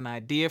 and I have an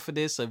idea for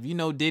this, so if you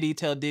know Diddy,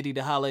 tell Diddy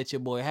to holler at your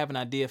boy. I have an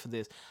idea for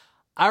this.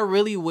 I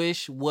really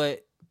wish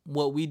what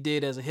we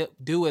did as a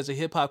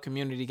hip hop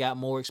community got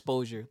more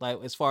exposure.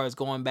 Like as far as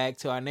going back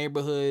to our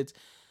neighborhoods,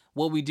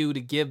 what we do to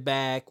give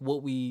back,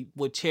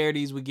 what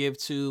charities we give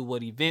to,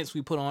 what events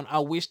we put on. I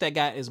wish that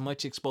got as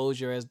much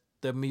exposure as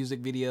the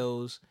music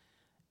videos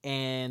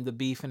and the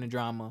beef and the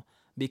drama,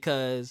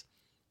 because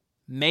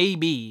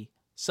maybe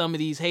some of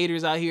these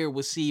haters out here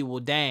will see, well,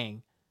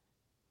 dang,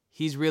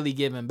 he's really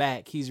giving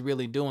back. He's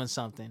really doing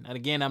something. And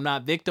again, I'm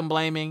not victim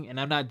blaming and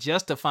I'm not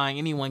justifying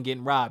anyone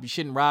getting robbed. You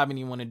shouldn't rob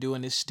anyone and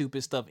doing this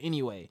stupid stuff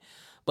anyway.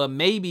 But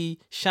maybe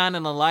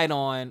shining a light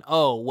on,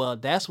 oh, well,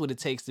 that's what it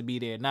takes to be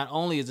there. Not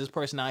only is this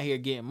person out here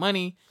getting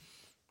money,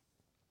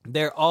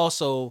 they're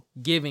also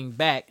giving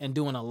back and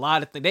doing a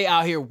lot of things. They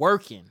out here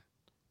working.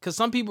 Because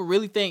some people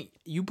really think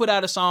you put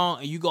out a song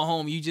and you go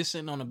home, you just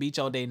sitting on the beach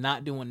all day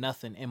not doing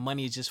nothing and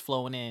money is just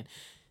flowing in.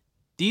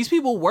 These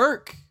people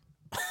work.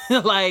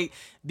 Like,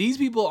 these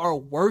people are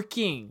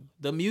working.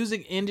 The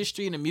music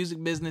industry and the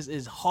music business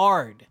is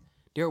hard.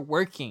 They're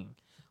working.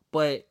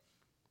 But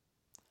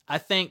I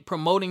think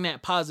promoting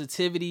that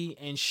positivity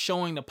and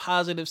showing the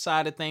positive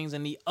side of things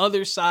and the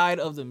other side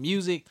of the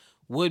music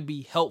would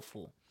be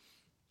helpful.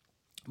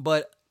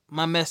 But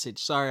my message,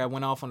 sorry I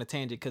went off on a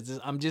tangent because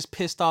I'm just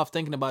pissed off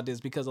thinking about this,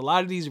 because a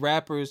lot of these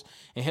rappers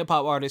and hip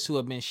hop artists who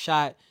have been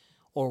shot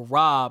or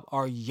robbed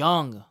are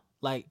young.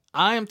 Like,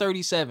 I am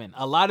 37.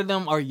 A lot of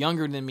them are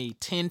younger than me,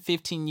 10,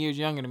 15 years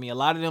younger than me. A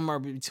lot of them are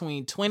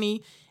between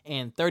 20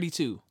 and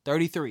 32,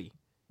 33.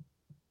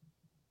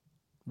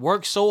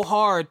 Worked so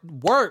hard,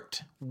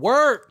 worked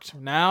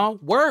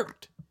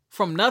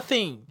from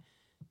nothing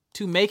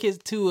to make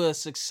it to a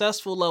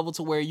successful level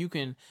to where you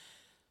can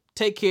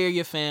take care of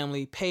your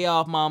family, pay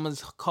off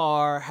mama's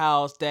car,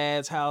 house,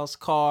 dad's house,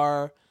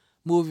 car,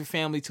 move your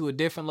family to a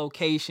different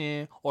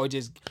location, or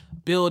just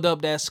build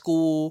up that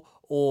school,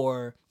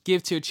 or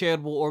give to a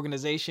charitable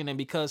organization. And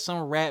because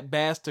some rat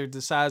bastard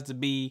decides to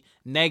be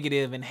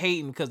negative and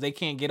hating because they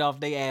can't get off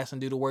their ass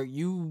and do the work,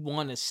 you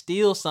want to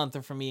steal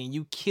something from me and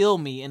you kill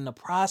me in the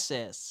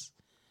process.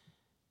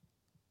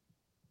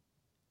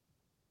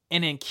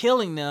 And in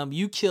killing them,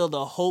 you kill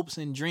the hopes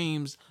and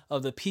dreams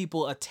of the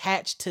people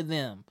attached to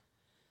them.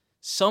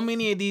 So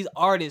many of these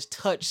artists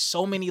touch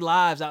so many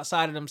lives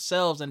outside of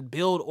themselves and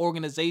build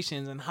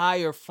organizations and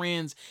hire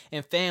friends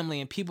and family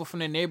and people from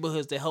their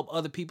neighborhoods to help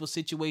other people's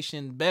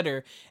situation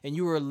better. And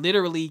you are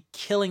literally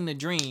killing the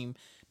dream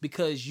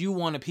because you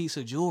want a piece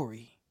of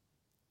jewelry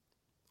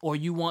or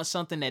you want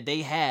something that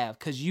they have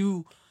because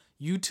you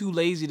too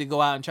lazy to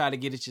go out and try to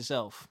get it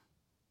yourself.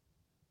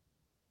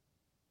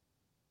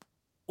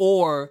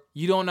 Or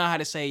you don't know how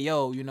to say,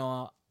 yo, you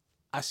know,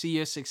 I see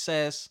your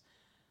success.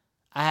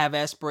 I have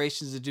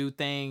aspirations to do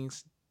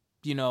things,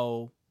 you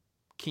know,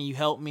 can you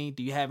help me?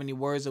 Do you have any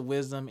words of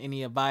wisdom,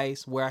 any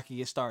advice where I can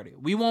get started?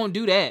 We won't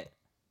do that,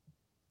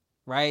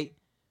 right?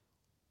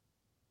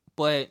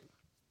 But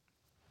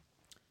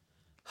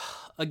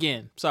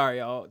again, sorry,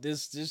 y'all.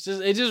 This just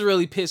it just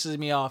really pisses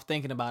me off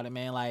thinking about it,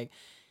 man. Like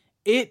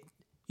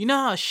you know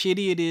how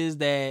shitty it is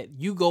that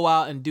you go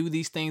out and do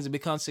these things and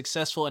become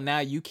successful and now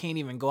you can't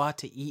even go out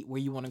to eat where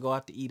you want to go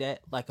out to eat at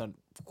like a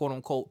quote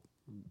unquote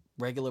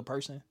regular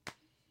person.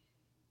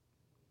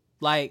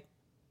 Like,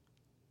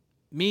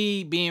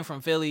 me being from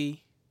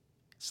Philly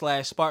 /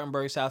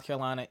 Spartanburg, South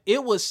Carolina,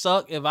 it would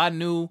suck if I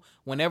knew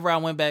whenever I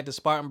went back to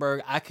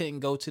Spartanburg, I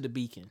couldn't go to the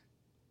Beacon.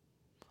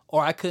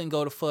 Or I couldn't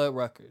go to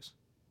Fuddruckers.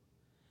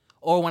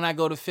 Or when I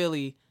go to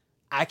Philly,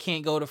 I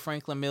can't go to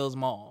Franklin Mills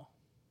Mall.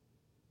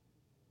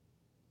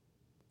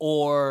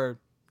 Or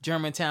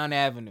Germantown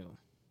Avenue.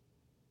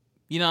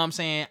 You know what I'm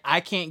saying?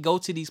 I can't go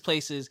to these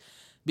places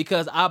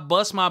because I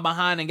bust my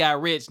behind and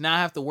got rich. Now I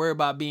have to worry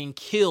about being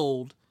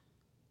killed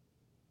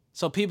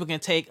so people can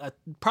take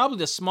probably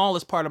the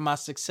smallest part of my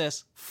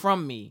success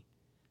from me.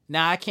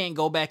 Now I can't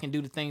go back and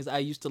do the things I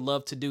used to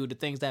love to do, the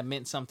things that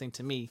meant something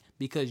to me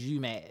because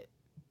you mad.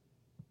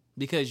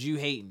 Because you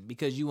hating.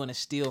 Because you want to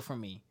steal from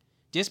me.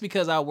 Just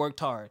because I worked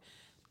hard.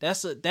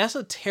 That's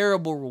a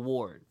terrible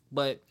reward.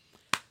 But,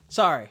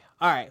 sorry.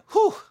 All right.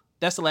 Whew.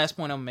 That's the last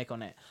point I'm going to make on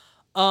that.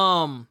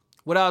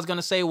 What I was going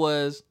to say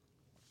was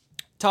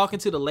talking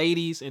to the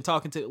ladies and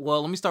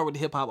let me start with the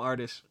hip hop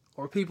artists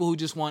or people who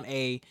just want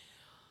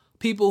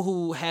people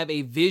who have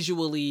a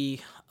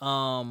visually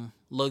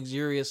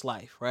luxurious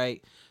life,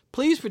 right?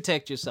 Please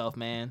protect yourself,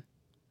 man.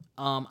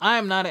 I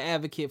am not an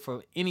advocate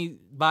for any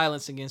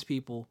violence against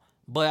people,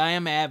 but I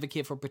am an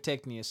advocate for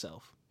protecting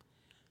yourself.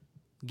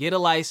 Get a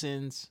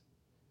license,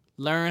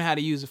 learn how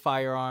to use a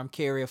firearm,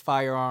 carry a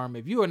firearm.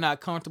 If you are not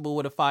comfortable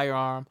with a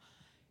firearm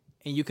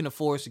and you can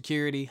afford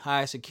security,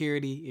 high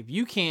security, if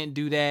you can't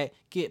do that,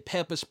 get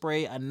pepper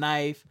spray, a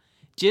knife.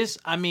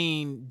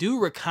 Do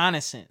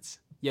reconnaissance.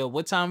 Yo,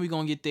 what time we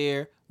gonna get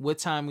there? What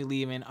time we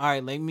leaving? All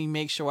right, let me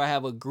make sure I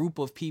have a group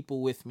of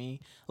people with me.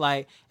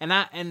 Like,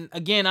 and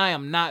again, I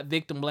am not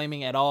victim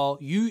blaming at all.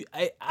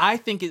 I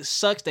think it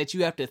sucks that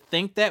you have to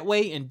think that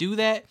way and do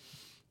that,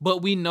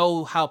 but we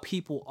know how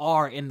people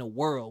are in the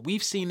world.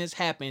 We've seen this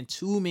happen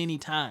too many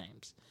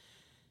times.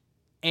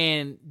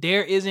 And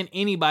there isn't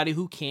anybody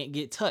who can't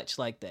get touched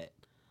like that.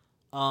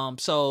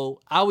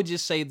 So I would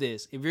just say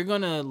this. If you're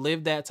going to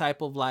live that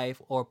type of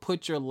life or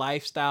put your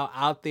lifestyle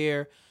out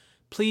there,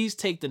 please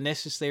take the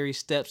necessary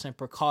steps and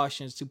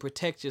precautions to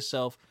protect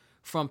yourself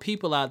from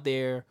people out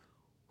there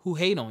who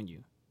hate on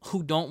you,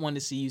 who don't want to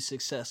see you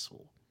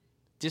successful.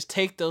 Just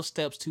take those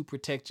steps to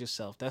protect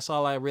yourself. That's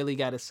all I really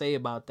got to say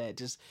about that.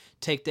 Just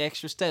take the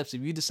extra steps.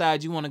 If you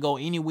decide you want to go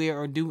anywhere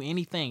or do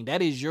anything,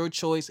 that is your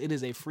choice. It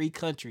is a free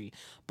country.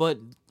 But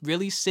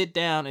really sit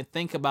down and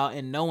think about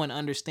and know and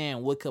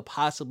understand what could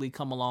possibly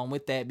come along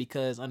with that,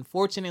 because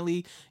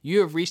unfortunately,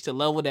 you have reached a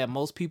level that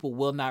most people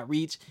will not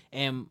reach,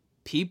 and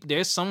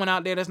there's someone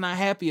out there that's not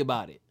happy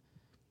about it.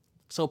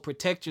 So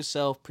protect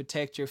yourself,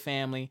 protect your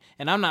family.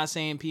 And I'm not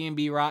saying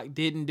PNB Rock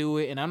didn't do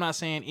it, and I'm not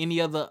saying any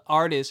other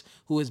artist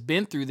who has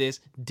been through this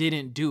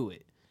didn't do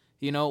it.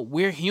 You know,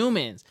 we're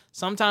humans.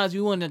 Sometimes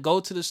we want to go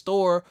to the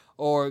store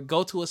or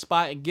go to a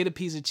spot and get a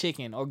piece of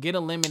chicken or get a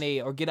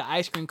lemonade or get an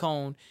ice cream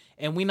cone,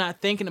 and we're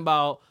not thinking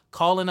about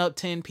calling up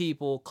 10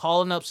 people,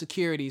 calling up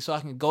security so I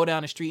can go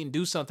down the street and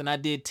do something I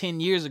did 10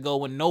 years ago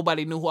when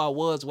nobody knew who I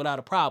was without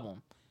a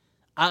problem.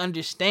 I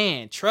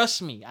understand.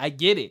 Trust me. I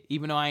get it.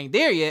 Even though I ain't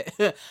there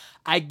yet,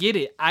 I get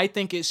it. I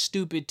think it's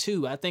stupid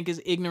too. I think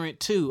it's ignorant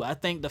too. I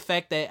think the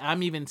fact that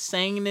I'm even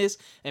saying this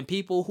and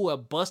people who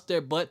have bust their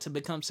butt to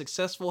become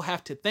successful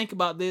have to think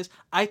about this,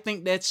 I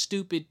think that's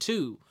stupid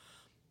too.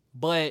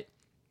 But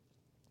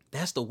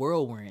that's the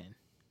world we're in.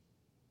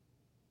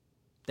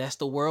 That's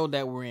the world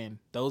that we're in.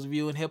 Those of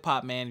you in hip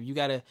hop, man, if you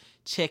got to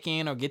check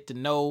in or get to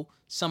know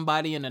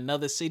somebody in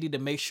another city to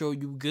make sure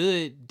you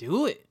good,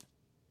 do it.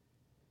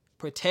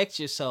 Protect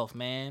yourself,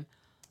 man.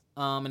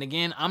 And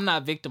again, I'm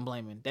not victim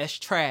blaming. That's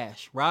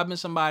trash. Robbing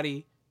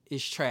somebody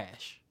is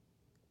trash.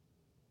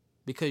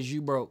 Because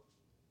you broke.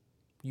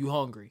 You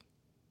hungry.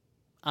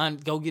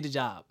 Go get a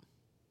job.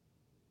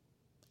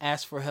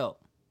 Ask for help.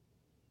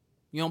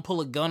 You don't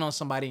pull a gun on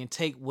somebody and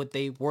take what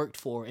they worked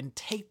for and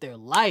take their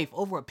life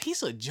over a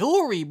piece of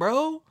jewelry,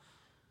 bro.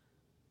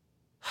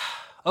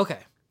 Okay.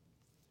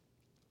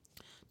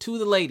 To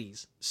the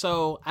ladies.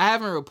 So I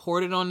haven't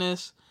reported on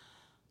this.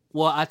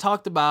 Well, I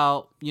talked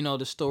about,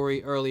 the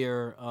story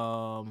earlier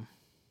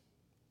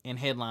in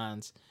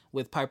headlines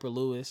with Piper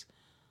Lewis.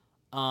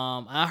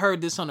 I heard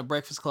this on the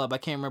Breakfast Club. I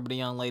can't remember the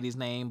young lady's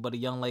name, but a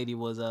young lady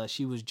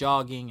she was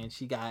jogging and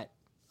she got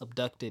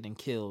abducted and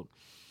killed.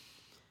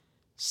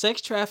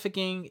 Sex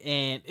trafficking,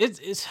 and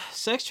it's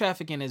sex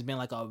trafficking has been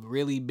like a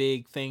really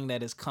big thing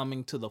that is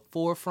coming to the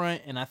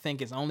forefront, and I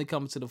think it's only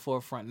coming to the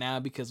forefront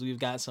now because we've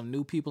got some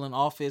new people in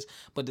office.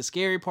 But the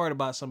scary part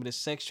about some of this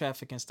sex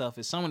trafficking stuff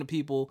is some of the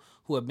people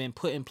who have been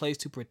put in place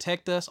to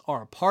protect us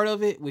are a part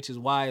of it, which is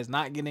why it's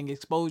not getting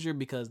exposure,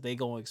 because they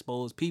gonna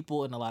expose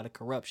people and a lot of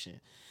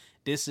corruption.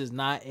 This is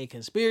not a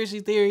conspiracy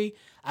theory.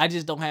 I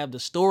just don't have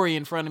the story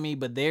in front of me,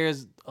 but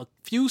there's a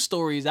few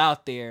stories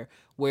out there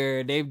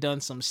where they've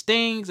done some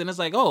stings, and it's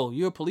like, oh,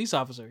 you're a police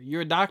officer,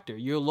 you're a doctor,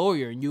 you're a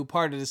lawyer, and you're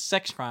part of this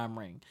sex crime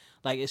ring.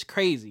 Like, it's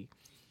crazy.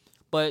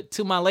 But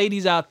to my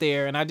ladies out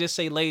there, and I just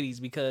say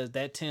ladies because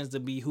that tends to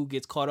be who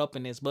gets caught up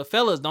in this. But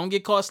fellas, don't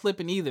get caught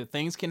slipping either.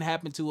 Things can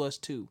happen to us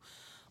too.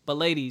 But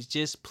ladies,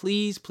 just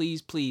please,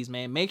 please, please,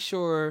 man, make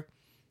sure,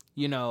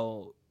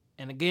 and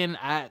again,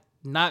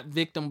 not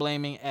victim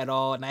blaming at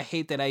all, and I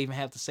hate that I even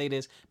have to say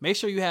this. Make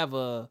sure you have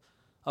a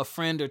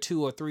friend or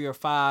two or three or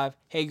five.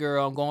 Hey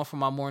girl, I'm going for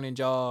my morning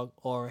jog.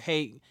 Or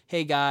hey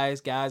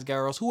guys,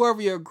 girls,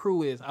 whoever your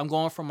crew is, I'm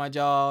going for my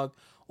jog.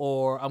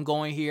 Or I'm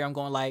going here, I'm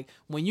going, like,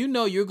 when you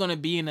know you're going to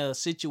be in a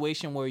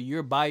situation where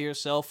you're by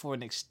yourself for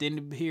an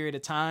extended period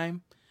of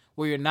time,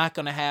 where you're not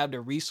going to have the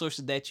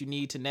resources that you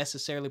need to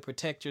necessarily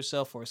protect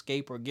yourself or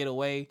escape or get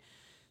away,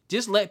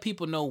 just let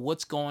people know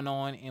what's going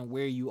on and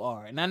where you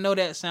are. And I know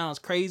that sounds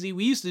crazy.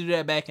 We used to do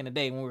that back in the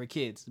day when we were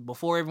kids.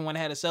 Before everyone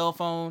had a cell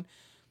phone,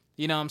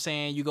 you know what I'm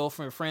saying? You go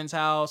from a friend's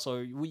house,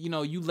 or,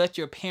 you let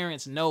your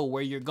parents know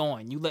where you're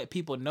going. You let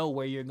people know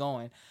where you're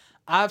going.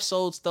 I've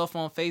sold stuff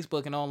on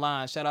Facebook and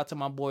online. Shout out to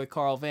my boy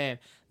Carl Van.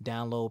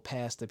 Download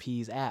Pass the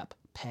Peas app.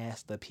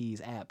 Pass the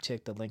Peas app.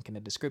 Check the link in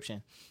the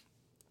description.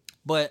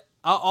 But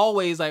I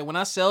always, like, when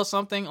I sell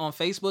something on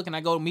Facebook and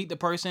I go meet the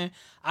person,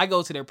 I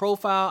go to their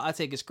profile, I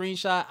take a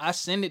screenshot, I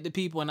send it to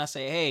people, and I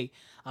say, hey,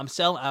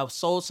 I've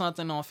sold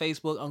something on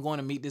Facebook. I'm going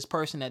to meet this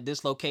person at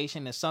this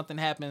location. If something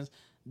happens,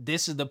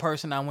 this is the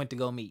person I went to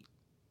go meet.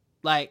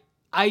 Like,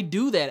 I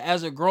do that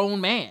as a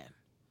grown man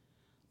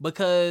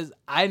because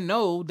I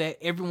know that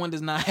everyone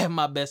does not have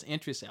my best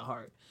interests at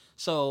heart.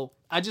 So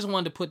I just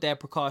wanted to put that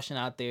precaution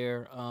out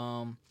there.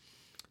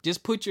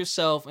 Just put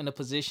yourself in a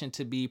position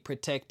to be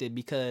protected,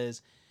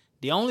 because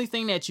the only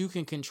thing that you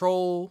can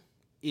control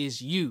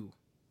is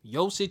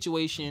your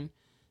situation,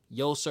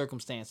 your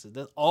circumstances.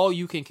 That's all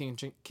you can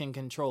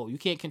control. You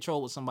can't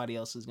control what somebody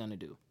else is going to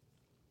do,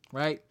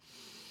 right?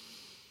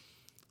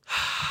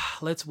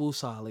 Let's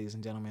woosah, ladies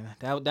and gentlemen.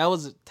 That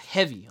was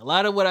heavy. A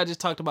lot of what I just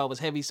talked about was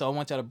heavy, so I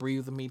want y'all to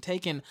breathe with me.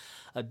 Taking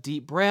a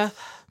deep breath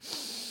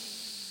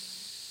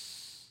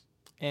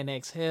and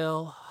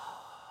exhale.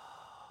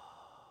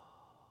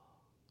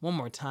 One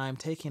more time,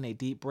 taking a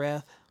deep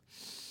breath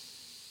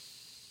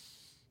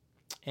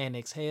and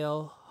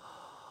exhale.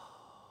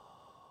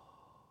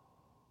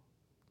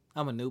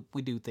 I'm a noob.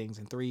 We do things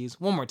in threes.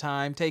 One more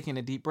time, taking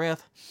a deep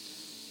breath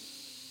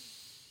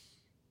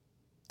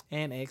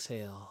and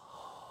exhale.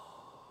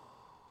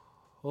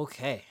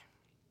 Okay.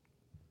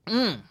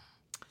 I'm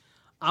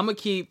going to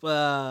keep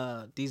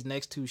these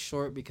next two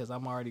short because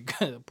I'm already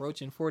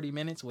approaching 40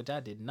 minutes, which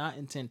I did not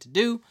intend to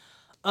do.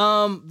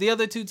 The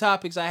other two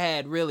topics I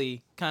had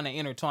really kind of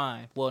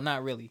intertwined. Well,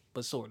 not really,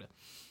 but sort of.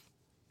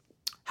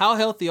 How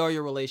healthy are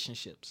your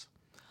relationships?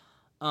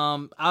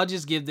 I'll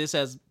just give this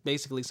as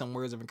basically some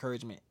words of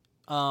encouragement.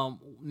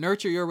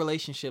 Nurture your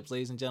relationships,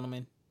 ladies and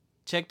gentlemen.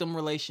 Check them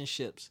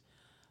relationships.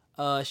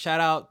 Shout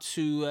out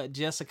to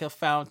Jessica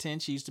Fountain.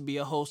 She used to be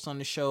a host on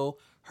the show.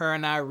 Her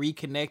and I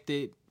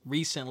reconnected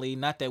recently.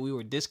 Not that we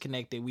were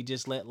disconnected. We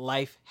just let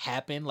life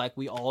happen like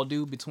we all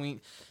do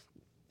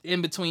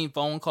in between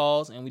phone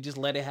calls, and we just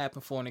let it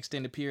happen for an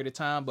extended period of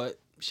time. But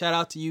shout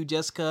out to you,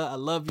 Jessica. I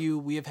love you.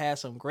 We have had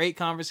some great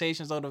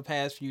conversations over the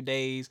past few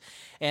days,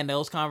 and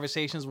those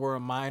conversations were a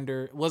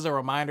reminder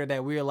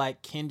that we're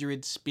like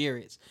kindred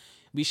spirits.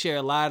 We share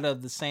a lot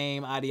of the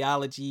same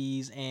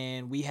ideologies,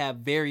 and we have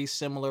very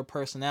similar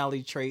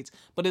personality traits,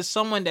 but it's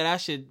someone that I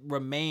should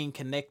remain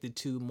connected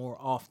to more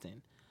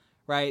often,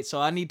 right?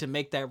 So I need to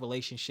make that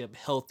relationship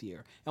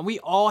healthier. And we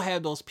all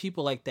have those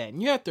people like that.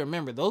 And you have to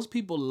remember, those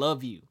people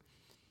love you.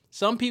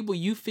 Some people,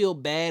 you feel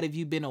bad if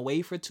you've been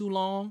away for too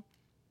long.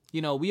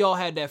 We all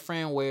had that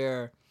friend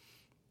where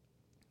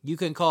you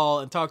can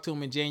call and talk to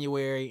them in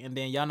January, and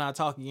then y'all not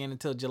talking again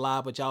until July,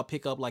 but y'all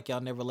pick up like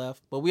y'all never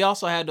left. But we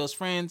also had those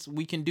friends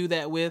we can do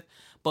that with,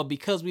 but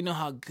because we know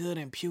how good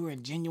and pure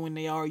and genuine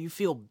they are, you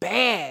feel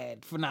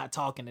bad for not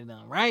talking to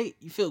them, right?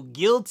 You feel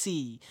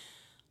guilty.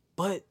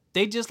 But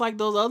they just like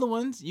those other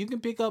ones. You can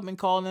pick up and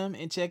call them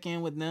and check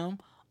in with them.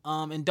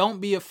 And don't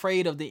be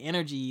afraid of the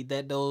energy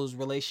that those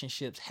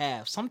relationships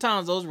have.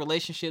 Sometimes those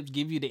relationships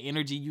give you the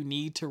energy you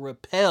need to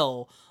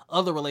repel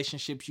other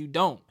relationships you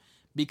don't.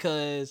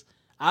 Because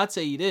I'll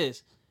tell you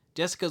this,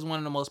 Jessica's one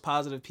of the most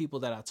positive people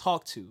that I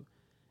talk to,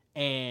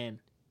 and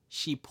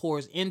she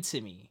pours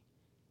into me.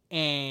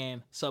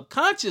 And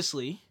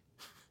subconsciously,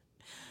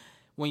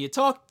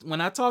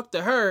 when I talk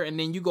to her and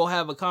then you go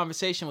have a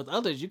conversation with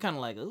others, you're kind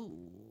of like,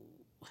 ooh,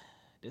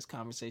 this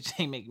conversation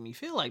ain't making me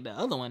feel like the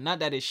other one. Not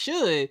that it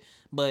should,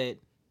 but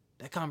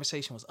that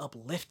conversation was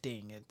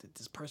uplifting. And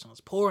this person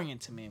was pouring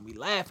into me, and we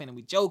laughing and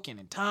we joking,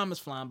 and time is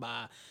flying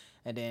by.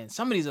 And then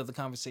some of these other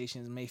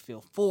conversations may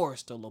feel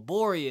forced or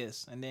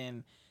laborious, and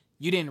then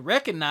you didn't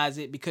recognize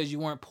it because you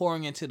weren't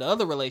pouring into the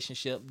other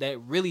relationship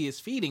that really is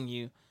feeding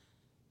you.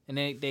 And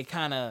they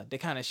kind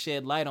of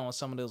shed light on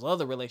some of those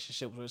other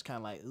relationships where it's kind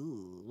of like,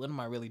 ooh, what am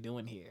I really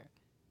doing here?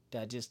 Do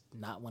I just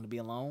not want to be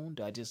alone?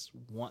 Do I just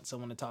want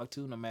someone to talk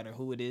to no matter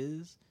who it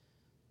is?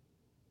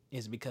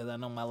 Is it because I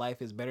know my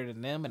life is better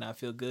than them and I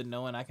feel good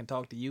knowing I can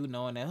talk to you,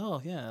 knowing that,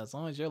 oh, yeah, as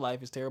long as your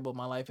life is terrible,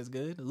 my life is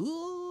good?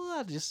 Ooh,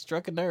 I just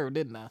struck a nerve,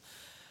 didn't I?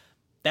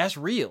 That's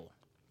real.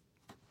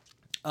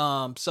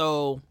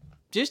 So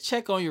just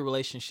check on your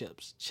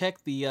relationships.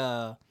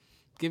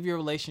 Give your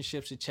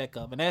relationships a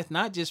checkup. And that's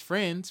not just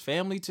friends,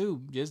 family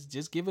too.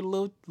 Just give it a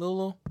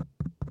little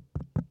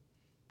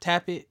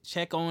tap it,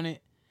 check on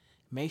it.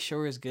 Make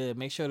sure it's good.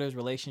 Make sure those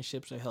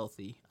relationships are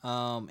healthy.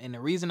 And the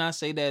reason I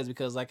say that is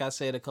because, like I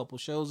said a couple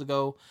shows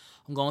ago,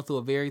 I'm going through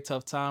a very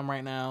tough time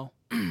right now,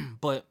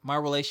 but my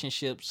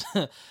relationships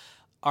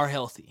are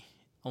healthy.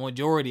 A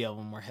majority of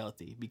them are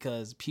healthy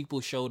because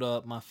people showed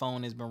up. My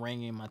phone has been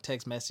ringing. My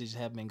text messages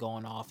have been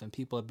going off, and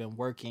people have been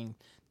working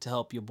to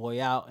help your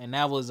boy out. And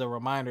that was a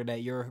reminder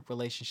that your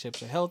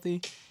relationships are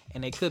healthy,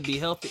 and they could be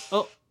healthy.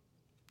 Oh,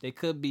 they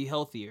could be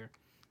healthier.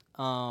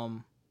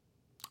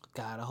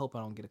 God, I hope I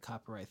don't get a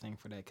copyright thing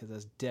for that because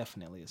that's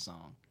definitely a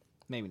song.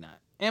 Maybe not.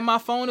 And my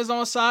phone is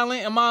on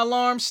silent and my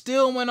alarm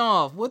still went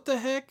off. What the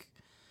heck?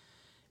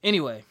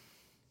 Anyway,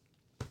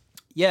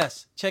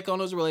 yes, check on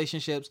those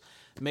relationships.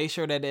 Make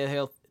sure that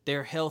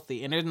they're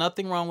healthy. And there's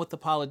nothing wrong with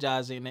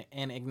apologizing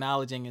and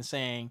acknowledging and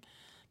saying,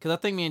 because I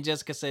think me and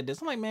Jessica said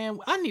this. I'm like, man,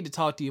 I need to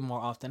talk to you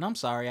more often. I'm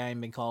sorry I ain't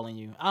been calling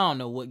you. I don't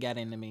know what got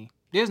into me.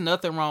 There's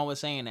nothing wrong with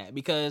saying that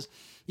because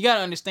you got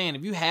to understand,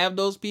 if you have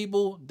those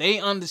people, they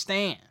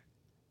understand.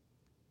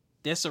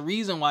 That's the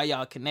reason why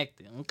y'all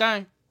connected,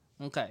 okay?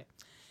 Okay.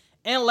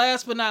 And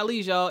last but not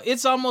least, y'all,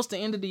 it's almost the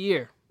end of the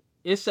year.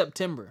 It's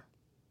September.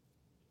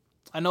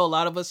 I know a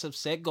lot of us have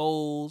set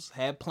goals,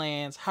 had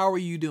plans. How are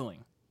you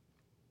doing?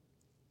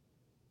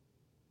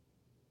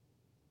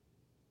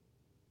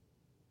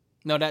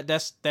 No,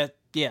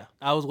 yeah,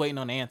 I was waiting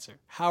on the answer.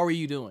 How are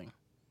you doing?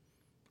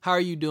 How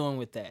are you doing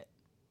with that?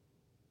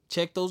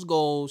 Check those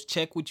goals.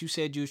 Check what you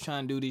said you was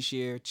trying to do this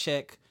year.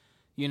 Check,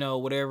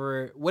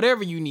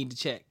 whatever you need to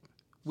check.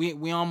 We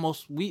gonna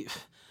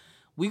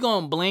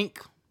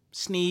blink,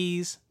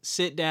 sneeze,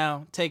 sit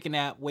down, take a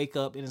nap, wake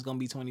up, and it's gonna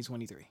be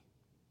 2023.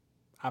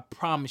 I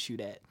promise you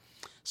that.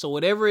 So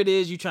whatever it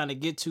is you're trying to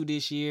get to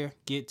this year,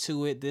 get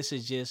to it. This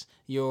is just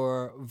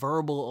your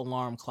verbal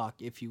alarm clock,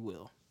 if you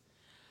will.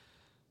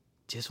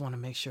 Just want to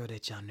make sure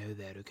that y'all know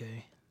that,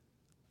 okay?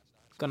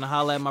 Gonna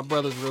holler at my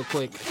brothers real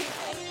quick.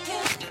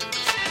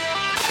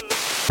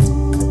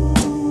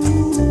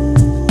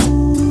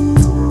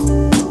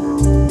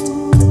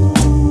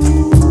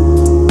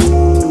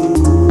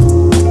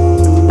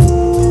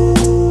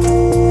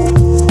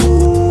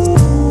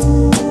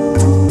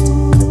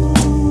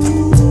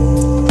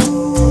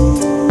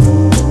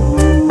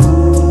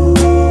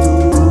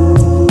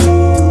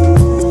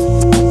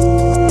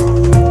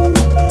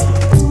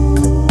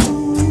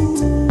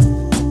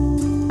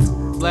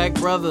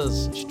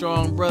 Brothers,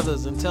 strong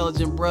brothers,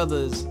 intelligent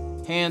brothers,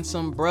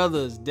 handsome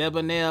brothers,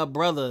 debonair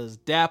brothers,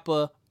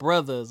 dapper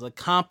brothers,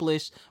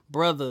 accomplished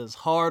brothers,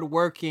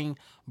 hardworking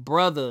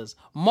brothers,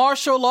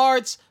 martial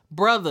arts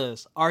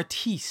brothers,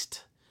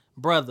 artiste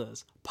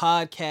brothers,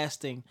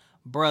 podcasting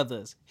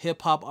brothers,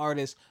 hip-hop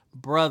artists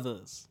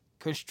brothers,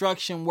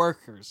 construction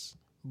workers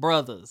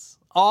brothers,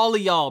 all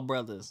of y'all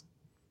brothers.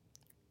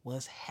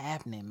 What's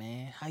happening,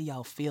 man? How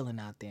y'all feeling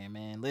out there,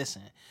 man?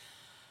 Listen,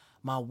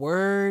 my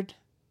word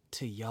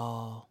to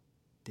y'all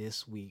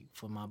this week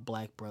for my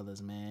black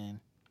brothers, man.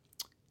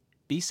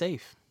 Be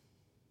safe.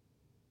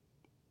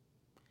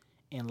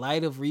 In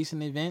light of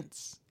recent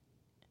events,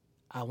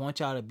 I want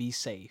y'all to be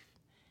safe.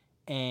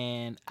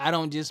 And I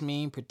don't just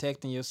mean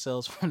protecting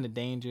yourselves from the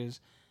dangers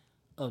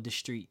of the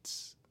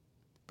streets.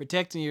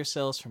 Protecting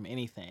yourselves from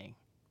anything.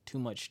 Too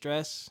much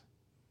stress,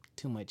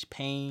 too much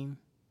pain,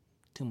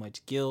 too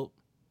much guilt,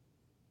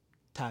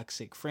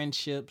 toxic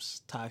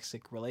friendships,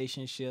 toxic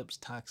relationships,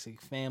 toxic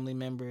family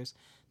members,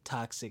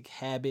 toxic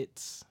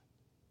habits,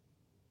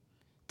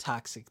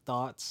 toxic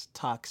thoughts,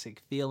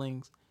 toxic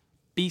feelings.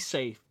 Be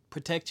safe.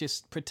 Protect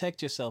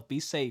yourself. Be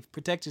safe.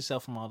 Protect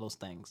yourself from all those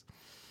things.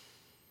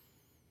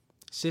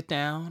 Sit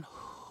down.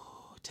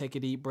 Take a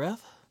deep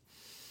breath.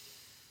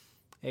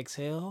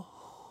 Exhale.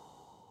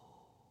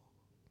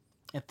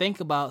 And think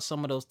about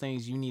some of those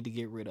things you need to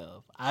get rid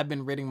of. I've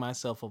been ridding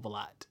myself of a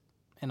lot,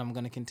 and I'm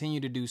going to continue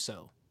to do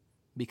so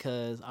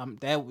because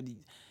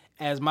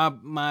as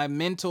my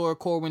mentor,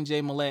 Corwin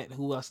J. Millett,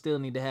 who I still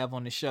need to have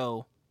on the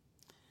show,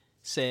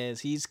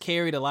 says, he's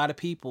carried a lot of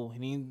people.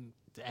 And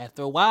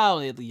after a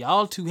while,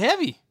 y'all too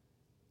heavy.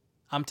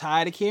 I'm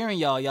tired of carrying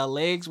y'all. Y'all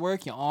legs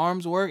work, your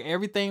arms work,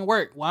 everything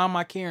work. Why am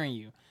I carrying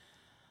you?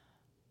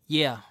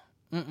 Yeah.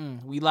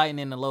 We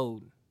lightening the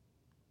load.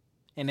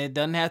 And it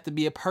doesn't have to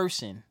be a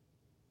person.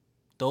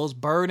 Those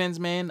burdens,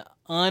 man,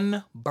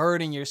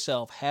 unburden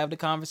yourself. Have the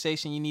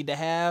conversation you need to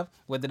have,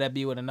 whether that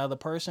be with another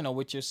person or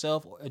with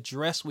yourself. Or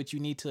address what you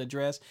need to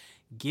address.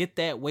 Get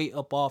that weight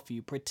up off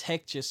you.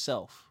 Protect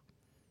yourself.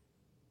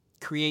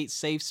 Create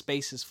safe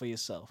spaces for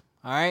yourself.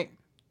 All right?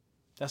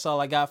 That's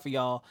all I got for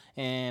y'all.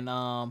 And,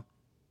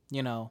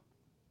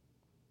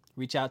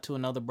 reach out to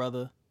another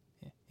brother.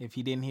 If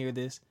he didn't hear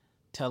this,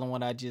 tell him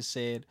what I just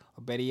said.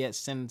 Or better yet,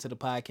 send him to the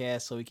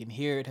podcast so he can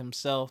hear it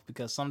himself.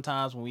 Because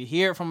sometimes when we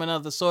hear it from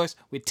another source,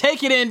 we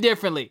take it in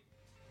differently.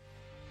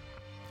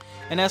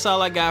 And that's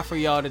all I got for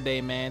y'all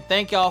today, man.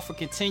 Thank y'all for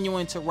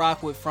continuing to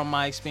rock with From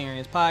My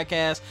Experience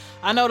podcast.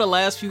 I know the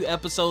last few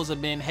episodes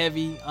have been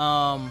heavy.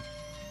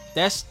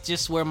 That's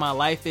just where my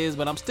life is.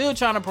 But I'm still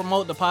trying to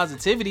promote the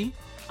positivity.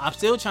 I'm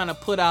still trying to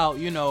put out,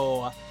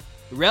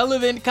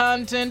 relevant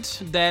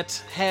content that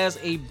has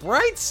a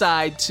bright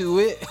side to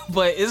it.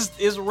 But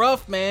it's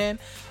rough, man.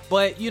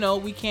 But,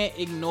 we can't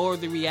ignore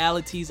the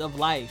realities of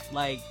life.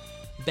 Like,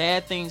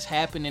 bad things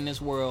happen in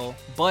this world.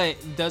 But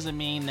it doesn't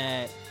mean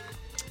that,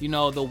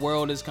 the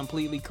world is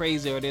completely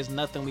crazy or there's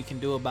nothing we can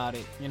do about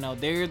it.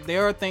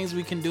 There are things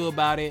we can do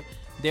about it.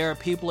 There are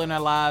people in our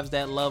lives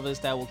that love us,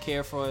 that will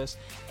care for us.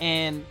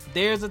 And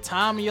there's a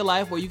time in your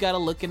life where you got to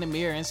look in the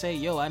mirror and say,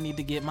 yo, I need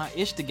to get my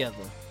ish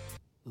together.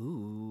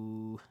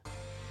 Ooh.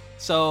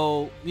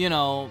 So,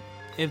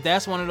 if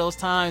that's one of those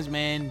times,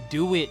 man,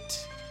 do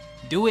it.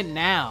 Do it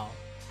now.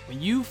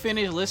 When you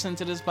finish listening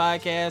to this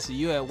podcast, or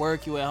you at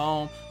work, you at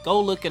home, go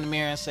look in the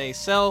mirror and say,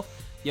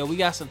 self, yo, we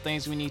got some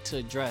things we need to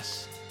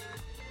address.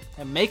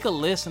 And make a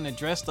list and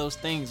address those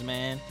things,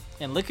 man.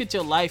 And look at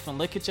your life and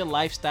look at your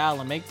lifestyle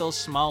and make those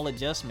small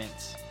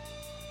adjustments.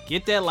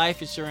 Get that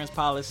life insurance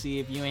policy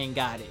if you ain't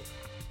got it.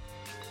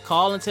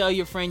 Call and tell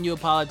your friend you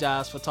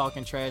apologize for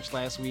talking trash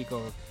last week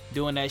or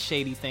doing that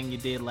shady thing you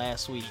did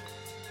last week.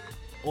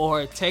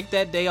 Or take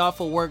that day off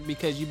of work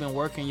because you've been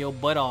working your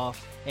butt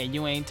off and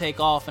you ain't take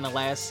off in the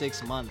last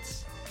 6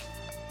 months.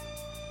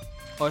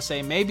 Or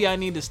say, maybe I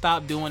need to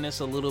stop doing this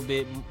a little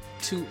bit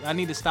I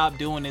need to stop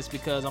doing this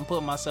because I'm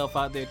putting myself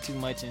out there too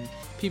much and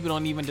people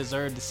don't even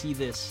deserve to see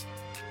this.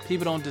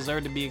 People don't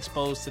deserve to be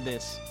exposed to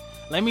this.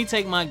 Let me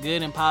take my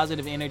good and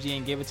positive energy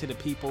and give it to the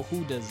people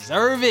who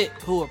deserve it,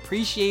 who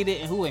appreciate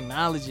it, and who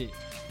acknowledge it.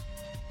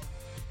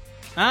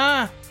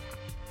 And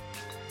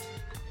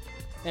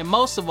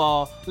most of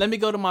all, let me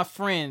go to my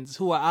friends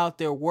who are out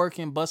there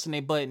working, busting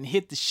their butt, and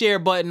hit the share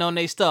button on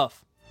their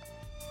stuff.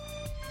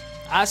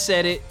 I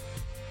said it.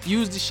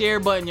 Use the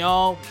share button,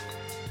 y'all.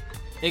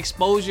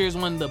 Exposure is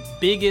one of the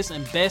biggest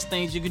and best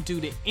things you can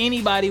do to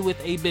anybody with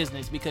a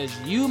business because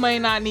you may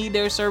not need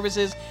their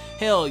services.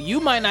 Hell, you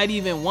might not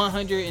even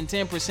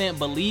 110%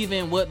 believe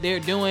in what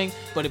they're doing.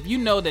 But if you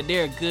know that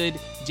they're a good,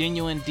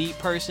 genuine, deep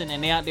person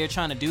and they're out there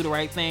trying to do the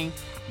right thing,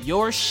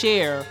 your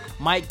share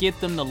might get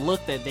them the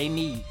look that they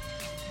need.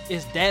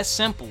 It's that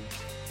simple.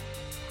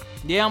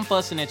 Yeah, I'm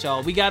fussing at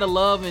y'all. We gotta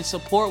love and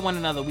support one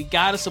another. We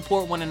gotta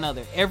support one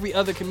another. Every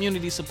other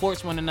community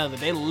supports one another.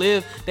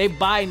 They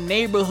buy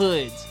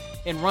neighborhoods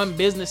and run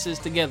businesses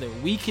together.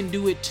 We can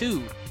do it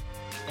too.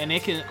 And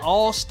it can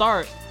all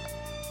start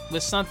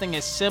with something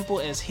as simple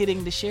as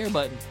hitting the share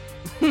button.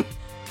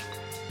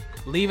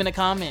 Leaving a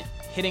comment,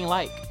 hitting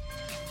like.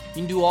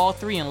 You can do all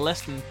three in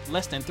less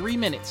than 3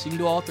 minutes. You can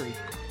do all three.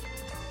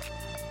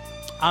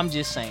 I'm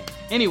just saying.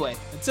 Anyway,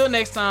 until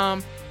next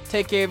time,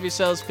 take care of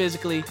yourselves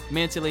physically,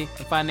 mentally,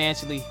 and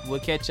financially. We'll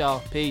catch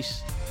y'all.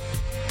 Peace.